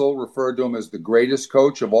Russell referred to him as the greatest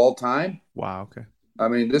coach of all time. Wow, okay. I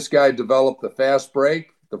mean, this guy developed the fast break,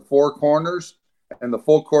 the 4 corners, and the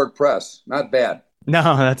full court press. Not bad. No,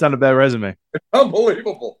 that's not a bad resume. It's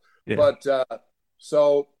unbelievable. Yeah. But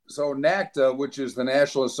so NACDA, which is the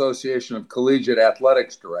National Association of Collegiate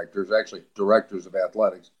Athletics Directors, actually directors of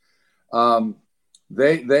athletics,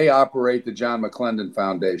 they operate the John McClendon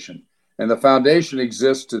Foundation. And the foundation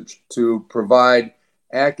exists to provide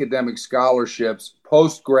academic scholarships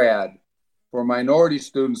post-grad for minority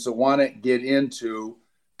students that want to get into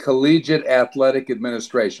collegiate athletic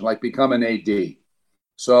administration, like become an AD.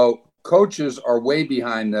 So coaches are way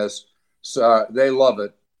behind this. So they love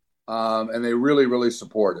it, and they really, really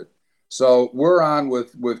support it. So we're on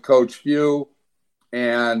with Coach Few,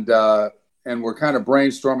 and we're kind of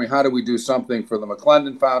brainstorming how do we do something for the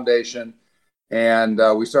McClendon Foundation. And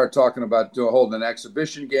we start talking about holding an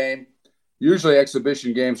exhibition game. Usually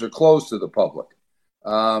exhibition games are closed to the public.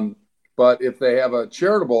 But if they have a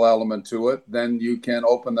charitable element to it, then you can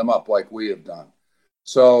open them up like we have done.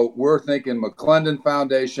 So we're thinking McClendon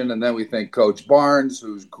Foundation, and then we think Coach Barnes,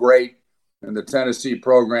 who's great. and the Tennessee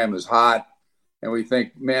program is hot. And we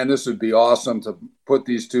think, man, this would be awesome to put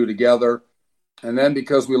these two together. And then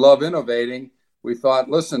because we love innovating, we thought,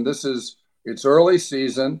 listen, it's early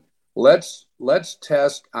season. Let's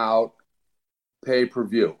test out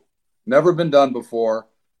pay-per-view. Never been done before.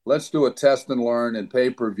 Let's do a test and learn and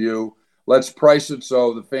pay-per-view. Let's price it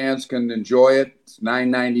so the fans can enjoy it. It's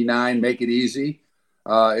 $9.99. Make it easy.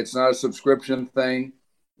 It's not a subscription thing.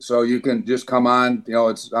 So you can just come on.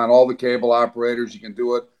 It's on all the cable operators. You can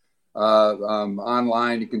do it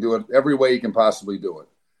online. You can do it every way you can possibly do it.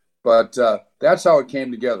 But that's how it came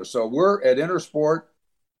together. So we're at Intersport.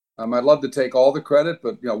 I'd love to take all the credit,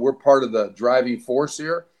 but we're part of the driving force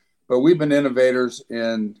here. But we've been innovators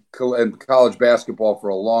in college basketball for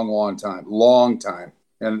a long time.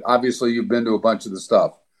 And obviously you've been to a bunch of the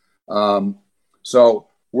stuff. So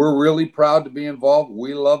we're really proud to be involved.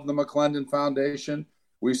 We love the McClendon Foundation.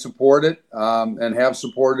 We support it and have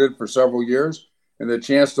supported it for several years. And the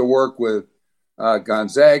chance to work with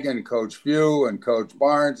Gonzaga and Coach Few and Coach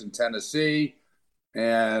Barnes in Tennessee.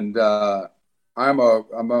 And I'm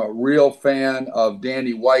a real fan of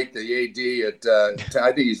Danny White, the AD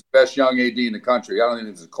I think he's the best young AD in the country. I don't think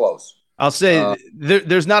it's close. I'll say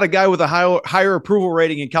there's not a guy with a higher approval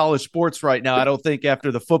rating in college sports right now. I don't think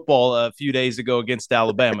after the football a few days ago against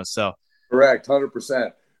Alabama. So correct,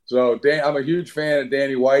 100%. So I'm a huge fan of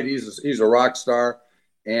Danny White. He's a rock star,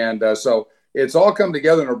 and so it's all come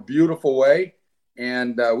together in a beautiful way.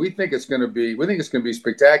 And we think it's going to be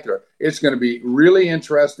spectacular. It's going to be really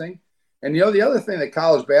interesting. And the other thing that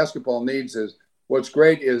college basketball needs is what's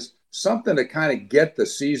great is something to kind of get the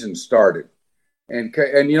season started. And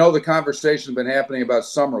the conversation's been happening about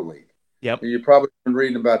summer league. Yep. And you've probably been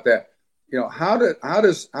reading about that. How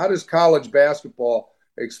does college basketball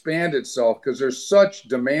expand itself? Because there's such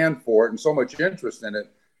demand for it and so much interest in it.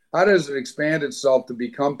 How does it expand itself to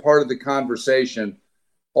become part of the conversation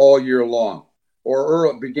all year long,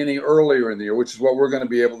 or beginning earlier in the year, which is what we're going to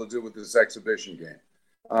be able to do with this exhibition game.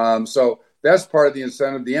 So that's part of the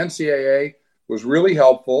incentive. The NCAA was really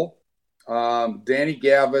helpful. Danny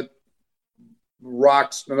Gavitt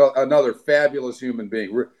rocks, another fabulous human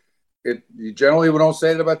being. You generally we don't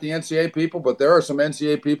say that about the NCAA people, but there are some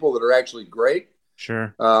NCAA people that are actually great.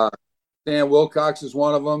 Sure. Dan Wilcox is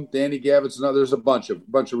one of them. Danny Gavitt's another. There's a bunch of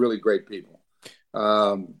really great people,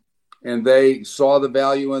 and they saw the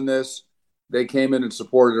value in this. They came in and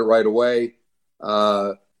supported it right away,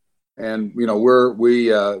 and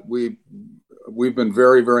we've been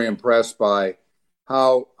very, very impressed by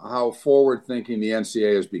how forward thinking the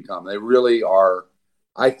NCAA has become. They really are.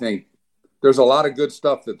 I think there's a lot of good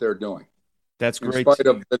stuff that they're doing. That's great. In spite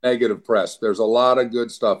of the negative press, there's a lot of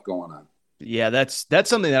good stuff going on. Yeah, that's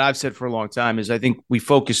something that I've said for a long time is I think we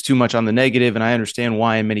focus too much on the negative, and I understand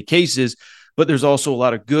why in many cases, but there's also a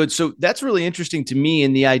lot of good. So that's really interesting to me.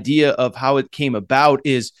 And the idea of how it came about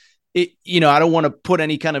is I don't want to put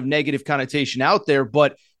any kind of negative connotation out there,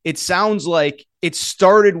 but it sounds like it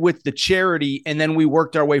started with the charity and then we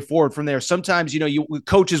worked our way forward from there. Sometimes,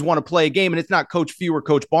 coaches want to play a game and it's not Coach Few or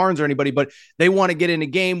Coach Barnes or anybody, but they want to get in a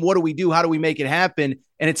game. What do we do? How do we make it happen?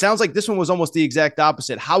 And it sounds like this one was almost the exact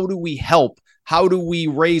opposite. How do we help? How do we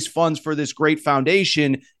raise funds for this great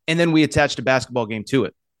foundation? And then we attached a basketball game to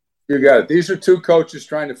it. You got it. These are two coaches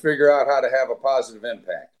trying to figure out how to have a positive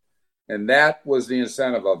impact. And that was the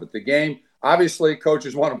incentive of it. The game, obviously,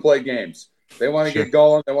 coaches want to play games. They want to get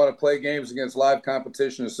going. They want to play games against live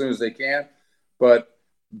competition as soon as they can. But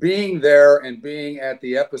being there and being at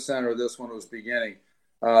the epicenter of this when it was beginning,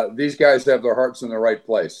 these guys have their hearts in the right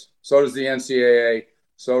place. So does the NCAA.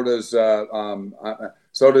 So does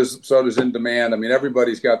In Demand. I mean,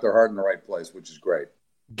 everybody's got their heart in the right place, which is great.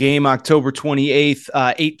 Game October 28th,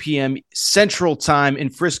 8 p.m. Central Time in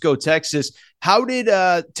Frisco, Texas. How did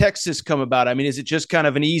Texas come about? I mean, is it just kind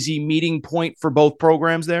of an easy meeting point for both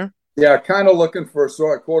programs there? Yeah, kind of looking for a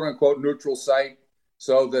sort of quote unquote neutral site.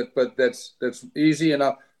 But that's easy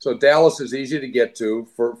enough. So Dallas is easy to get to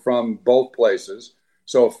from both places.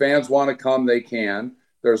 So if fans want to come, they can.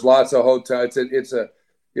 There's lots of hotels. It's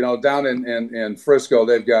down in Frisco,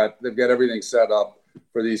 they've got everything set up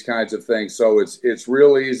for these kinds of things. So it's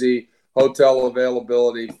real easy. Hotel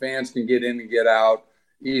availability, fans can get in and get out.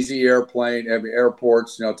 Easy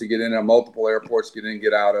airports, to get in, multiple airports, get in and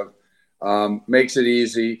get out of. Makes it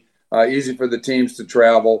easy. Easy for the teams to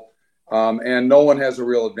travel, and no one has a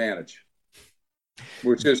real advantage,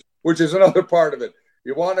 which is another part of it.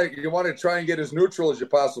 You want to try and get as neutral as you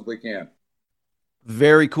possibly can.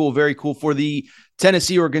 Very cool, very cool. For the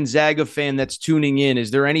Tennessee or Gonzaga fan that's tuning in, is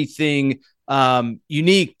there anything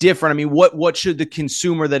unique, different? I mean, what should the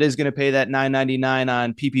consumer that is going to pay that $9.99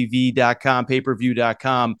 on ppv.com,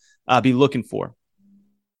 pay-per-view.com, be looking for?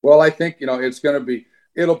 Well, I think,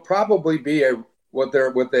 it'll probably be what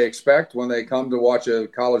they expect when they come to watch a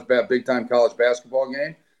big time college basketball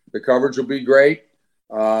game. The coverage will be great.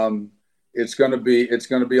 It's going to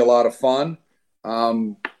be a lot of fun.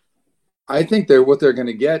 I think what they're going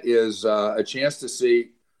to get is a chance to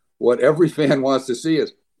see what every fan wants to see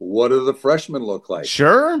is, what do the freshmen look like?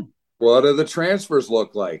 Sure. What do the transfers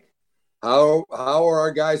look like? How are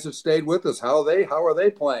our guys that stayed with us? How are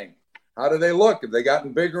they playing? How do they look? Have they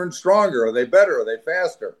gotten bigger and stronger? Are they better? Are they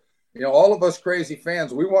faster? All of us crazy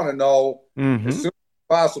fans, we want to know as soon as we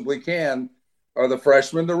possibly can, are the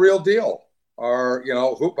freshmen the real deal? How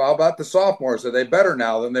about the sophomores? Are they better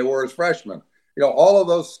now than they were as freshmen? All of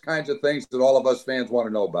those kinds of things that all of us fans want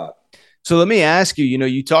to know about. So let me ask you,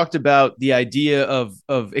 you talked about the idea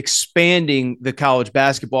of expanding the college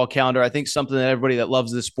basketball calendar. I think something that everybody that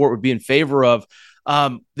loves this sport would be in favor of.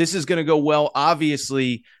 This is going to go well,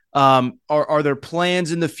 obviously. Are there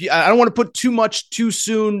plans in the future? I don't want to put too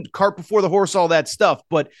soon, cart before the horse, all that stuff.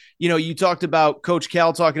 But, you talked about Coach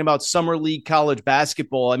Cal talking about summer league college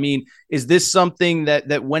basketball. I mean, is this something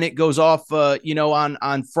that when it goes off,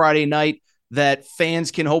 on Friday night, that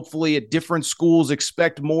fans can hopefully at different schools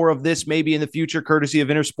expect more of this maybe in the future, courtesy of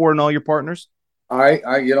Intersport and all your partners?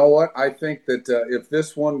 You know what? I think that if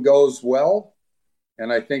this one goes well,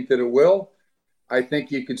 and I think that it will, I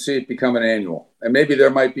think you could see it become an annual, and maybe there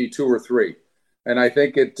might be 2 or 3. And I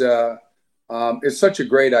think it's such a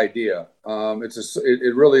great idea.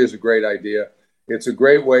 It really is a great idea. It's a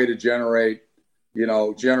great way to generate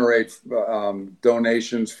donations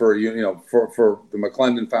for the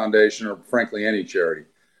McClendon Foundation, or frankly any charity.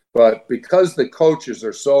 But because the coaches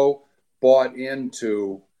are so bought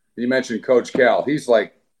into, you mentioned Coach Cal, he's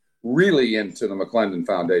like really into the McClendon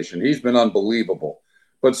Foundation. He's been unbelievable.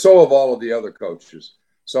 But so have all of the other coaches.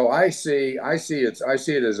 So I see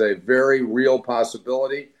it as a very real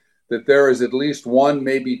possibility that there is at least 1,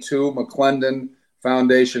 maybe 2 McClendon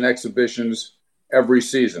Foundation exhibitions every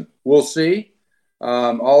season. We'll see.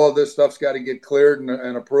 All of this stuff's got to get cleared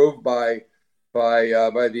and approved by the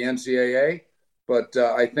NCAA. But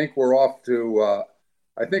I think we're off to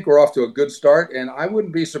a good start, and I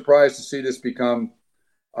wouldn't be surprised to see this become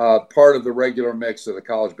part of the regular mix of the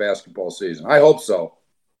college basketball season. I hope so.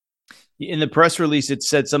 In the press release, it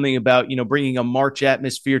said something about, bringing a March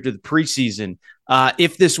atmosphere to the preseason.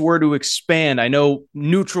 If this were to expand, I know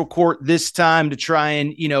neutral court this time to try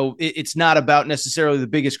and, it's not about necessarily the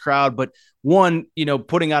biggest crowd, but 1,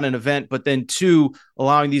 putting on an event, but then 2,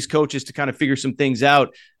 allowing these coaches to kind of figure some things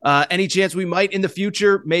out. Any chance we might in the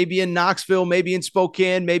future, maybe in Knoxville, maybe in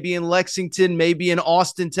Spokane, maybe in Lexington, maybe in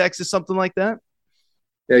Austin, Texas, something like that?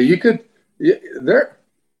 Yeah, you could.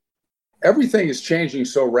 Everything is changing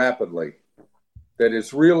so rapidly that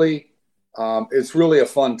it's really a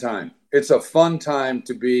fun time. It's a fun time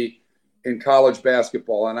to be in college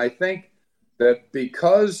basketball. And I think that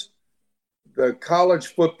because the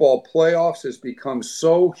college football playoffs has become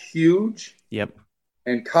so huge,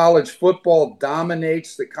 and college football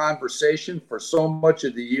dominates the conversation for so much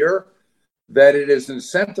of the year, that it has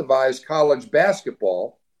incentivized college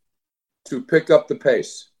basketball to pick up the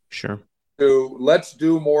pace. Sure. Let's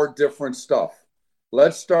do more different stuff.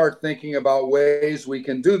 Let's start thinking about ways we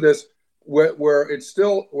can do this where it's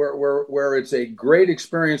a great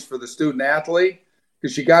experience for the student athlete,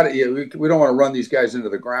 because we don't want to run these guys into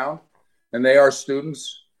the ground, and they are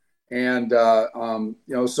students. And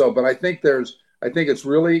but I think there's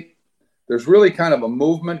really kind of a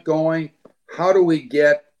movement going. How do we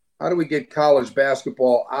get college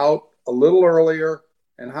basketball out a little earlier,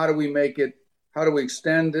 and how do we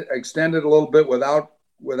extend it a little bit without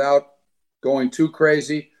going too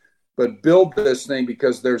crazy, but build this thing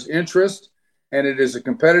because there's interest and it is a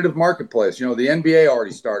competitive marketplace. The NBA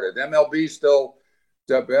already started. MLB's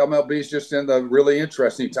just in the really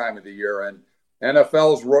interesting time of the year, and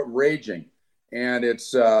NFL's raging. And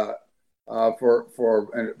it's for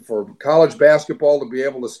college basketball to be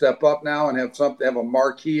able to step up now and have a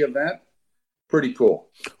marquee event. Pretty cool.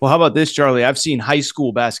 Well, how about this, Charlie? I've seen high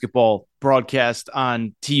school basketball broadcast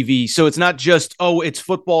on TV. So it's not just, it's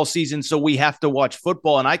football season, so we have to watch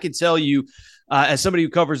football. And I can tell you, as somebody who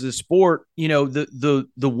covers the sport, the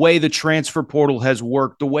way the transfer portal has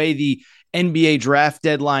worked, the way the NBA draft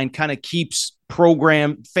deadline kind of keeps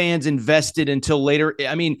program fans invested until later.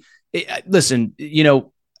 I mean, listen,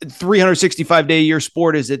 365-day a year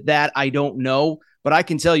sport, is it that? I don't know. But I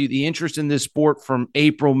can tell you the interest in this sport from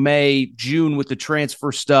April, May, June with the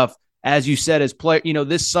transfer stuff as you said, as play,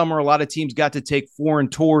 this summer, a lot of teams got to take foreign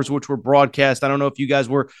tours, which were broadcast. I don't know if you guys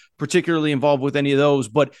were particularly involved with any of those,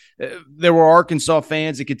 but there were Arkansas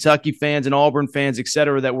fans and Kentucky fans and Auburn fans, et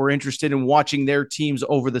cetera, that were interested in watching their teams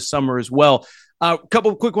over the summer as well. A couple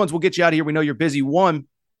of quick ones. We'll get you out of here. We know you're busy. One,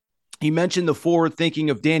 you mentioned the forward thinking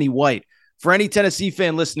of Danny White. For any Tennessee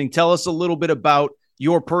fan listening, tell us a little bit about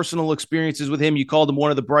your personal experiences with him. You called him one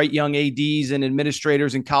of the bright young ADs and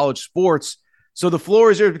administrators in college sports. So the floor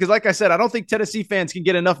is yours because, like I said, I don't think Tennessee fans can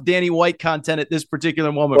get enough Danny White content at this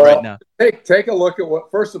particular moment right now. Take a look at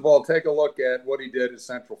first of all, take a look at what he did in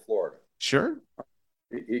Central Florida. Sure.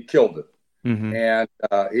 He killed it. Mm-hmm. And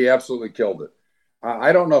he absolutely killed it.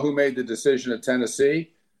 I don't know who made the decision at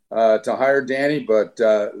Tennessee to hire Danny, but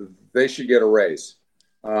they should get a raise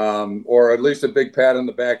or at least a big pat on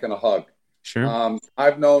the back and a hug. Sure.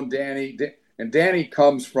 I've known Danny, and Danny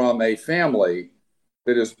comes from a family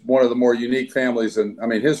that is one of the more unique families. And I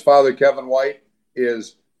mean, his father, Kevin White,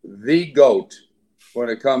 is the GOAT when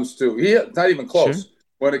it comes to, not even close, Sure.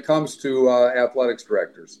 when it comes to athletics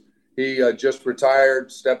directors. He just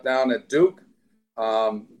retired, stepped down at Duke.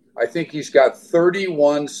 I think he's got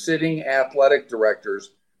 31 sitting athletic directors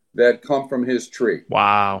that come from his tree.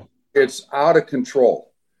 Wow. It's out of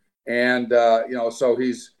control. And, so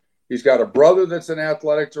he's got a brother that's an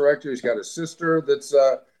athletic director. He's got a sister that's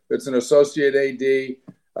an associate AD.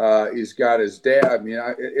 He's got his dad. I mean,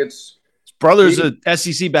 his brother's a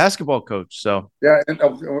SEC basketball coach. So yeah, and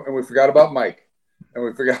we forgot about Mike.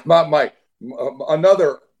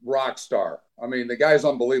 Another rock star. I mean, the guy's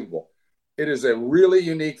unbelievable. It is a really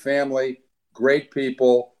unique family, great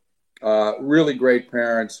people, really great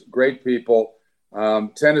parents, great people.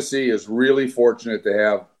 Tennessee is really fortunate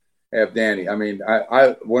to have Danny. I mean,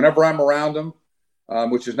 I whenever I'm around him,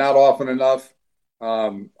 which is not often enough,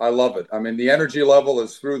 I love it. I mean, the energy level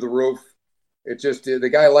is through the roof. It just, the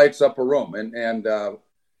guy lights up a room,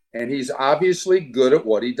 and he's obviously good at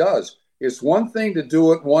what he does. It's one thing to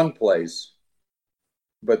do it one place,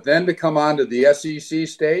 but then to come onto the SEC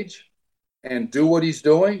stage and do what he's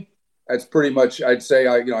doing, that's pretty much, I'd say,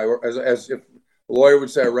 as if a lawyer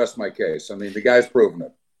would say, I rest my case. I mean, the guy's proven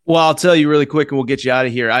it. Well, I'll tell you really quick, and we'll get you out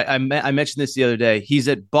of here. I mentioned this the other day. He's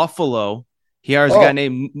at Buffalo. He hires a guy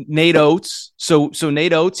named Nate Oates. So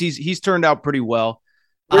Nate Oates, he's turned out pretty well.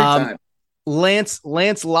 Lance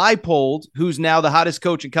Leipold, who's now the hottest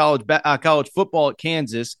coach in college football at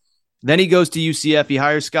Kansas. Then he goes to UCF. He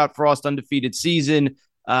hires Scott Frost, undefeated season.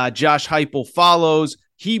 Josh Heupel follows.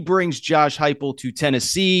 He brings Josh Heupel to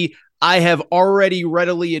Tennessee. I have already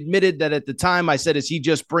readily admitted that at the time I said, is he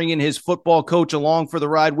just bringing his football coach along for the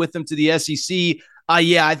ride with him to the SEC?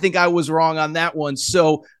 Yeah, I think I was wrong on that one.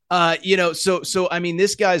 So, I mean,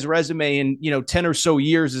 this guy's resume in, 10 or so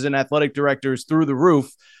years as an athletic director is through the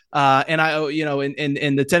roof. And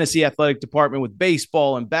in the Tennessee athletic department with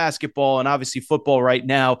baseball and basketball and obviously football right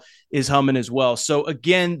now is humming as well. So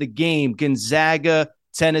again, the game, Gonzaga,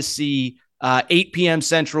 Tennessee, 8 p.m.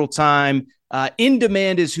 Central Time. In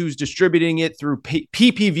Demand is who's distributing it through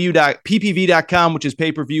ppv.com, which is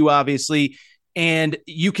pay-per-view, obviously. And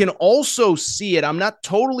you can also see it. I'm not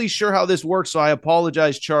totally sure how this works, so I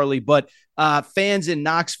apologize, Charlie, but fans in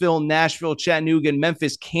Knoxville, Nashville, Chattanooga, and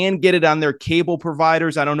Memphis can get it on their cable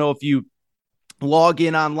providers. I don't know if you log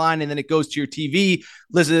in online and then it goes to your TV.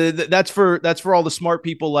 Listen, that's for all the smart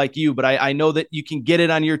people like you, but I know that you can get it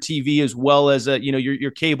on your TV as well as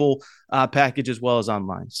your cable package as well as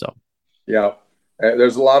online. So yeah,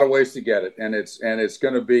 there's a lot of ways to get it, and it's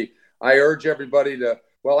going to be. I urge everybody to.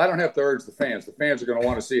 Well, I don't have to urge the fans. The fans are going to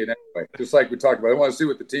want to see it anyway, just like we talked about. They want to see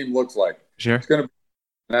what the team looks like. Sure, it's going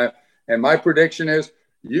to. And my prediction is,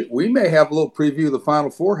 we may have a little preview of the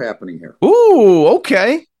Final Four happening here. Ooh,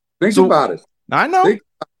 okay. Think about it. I know.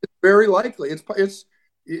 It's very likely.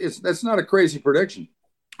 It's not a crazy prediction.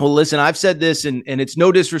 Well, listen, I've said this, and it's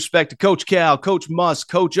no disrespect to Coach Cal, Coach Musk,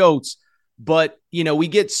 Coach Oates, but we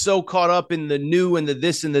get so caught up in the new and the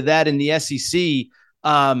this and the that in the SEC.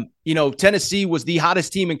 Tennessee was the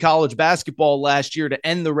hottest team in college basketball last year to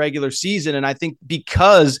end the regular season, and I think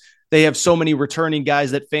because they have so many returning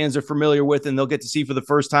guys that fans are familiar with and they'll get to see for the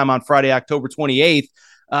first time on Friday, October 28th.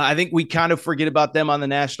 I think we kind of forget about them on the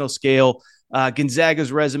national scale.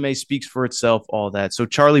 Gonzaga's resume speaks for itself, all that. So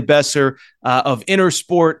Charlie Besser of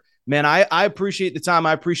Intersport, man, I appreciate the time.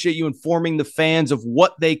 I appreciate you informing the fans of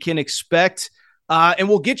what they can expect. And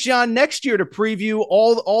we'll get you on next year to preview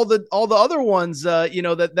all the other ones,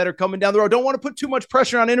 that are coming down the road. Don't want to put too much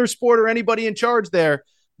pressure on Intersport or anybody in charge there,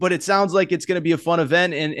 but it sounds like it's going to be a fun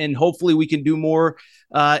event, and hopefully we can do more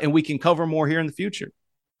and we can cover more here in the future.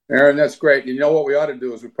 Aaron, that's great. You know what we ought to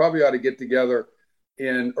do is we probably ought to get together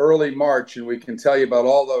in early March, and we can tell you about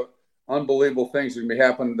unbelievable things are going to be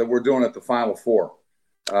happening that we're doing at the Final Four.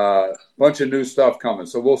 Bunch of new stuff coming.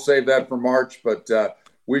 So we'll save that for March, but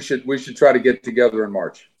we should try to get together in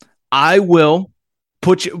March. I will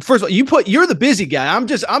put you first of all, you're the busy guy. I'm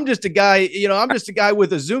just a guy, I'm just a guy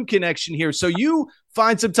with a Zoom connection here. So you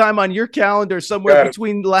find some time on your calendar somewhere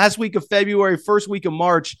between last week of February, first week of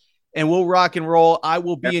March, and we'll rock and roll. I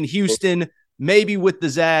will be in Houston, maybe with the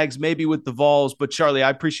Zags, maybe with the Vols. But Charlie, I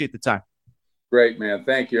appreciate the time. Great, man.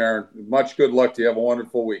 Thank you, Aaron. Much good luck to you. Have a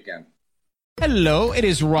wonderful weekend. Hello, it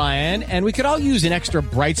is Ryan, and we could all use an extra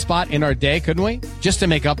bright spot in our day, couldn't we? Just to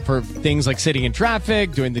make up for things like sitting in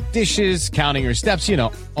traffic, doing the dishes, counting your steps,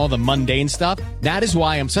 all the mundane stuff. That is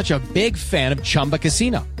why I'm such a big fan of Chumba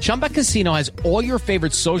Casino. Chumba Casino has all your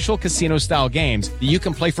favorite social casino-style games that you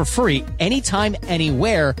can play for free anytime,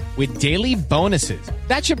 anywhere with daily bonuses.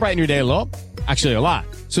 That should brighten your day a little. Actually, a lot.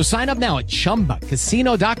 So sign up now at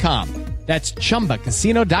ChumbaCasino.com. That's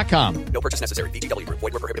ChumbaCasino.com. No purchase necessary. VGW Group.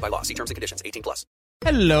 Void where prohibited by law. See terms and conditions. 18+.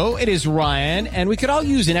 Hello, it is Ryan, and we could all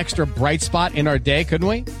use an extra bright spot in our day, couldn't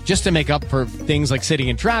we? Just to make up for things like sitting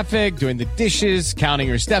in traffic, doing the dishes, counting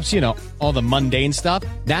your steps, all the mundane stuff.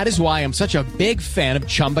 That is why I'm such a big fan of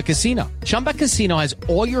Chumba Casino. Chumba Casino has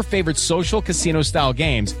all your favorite social casino-style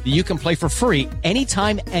games that you can play for free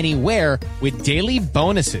anytime, anywhere with daily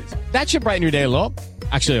bonuses. That should brighten your day a little.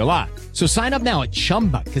 Actually, a lot. So sign up now at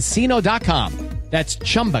ChumbaCasino.com. That's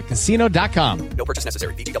ChumbaCasino.com. No purchase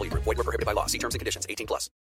necessary. VGW Group. Void where prohibited by law. See terms and conditions. 18+.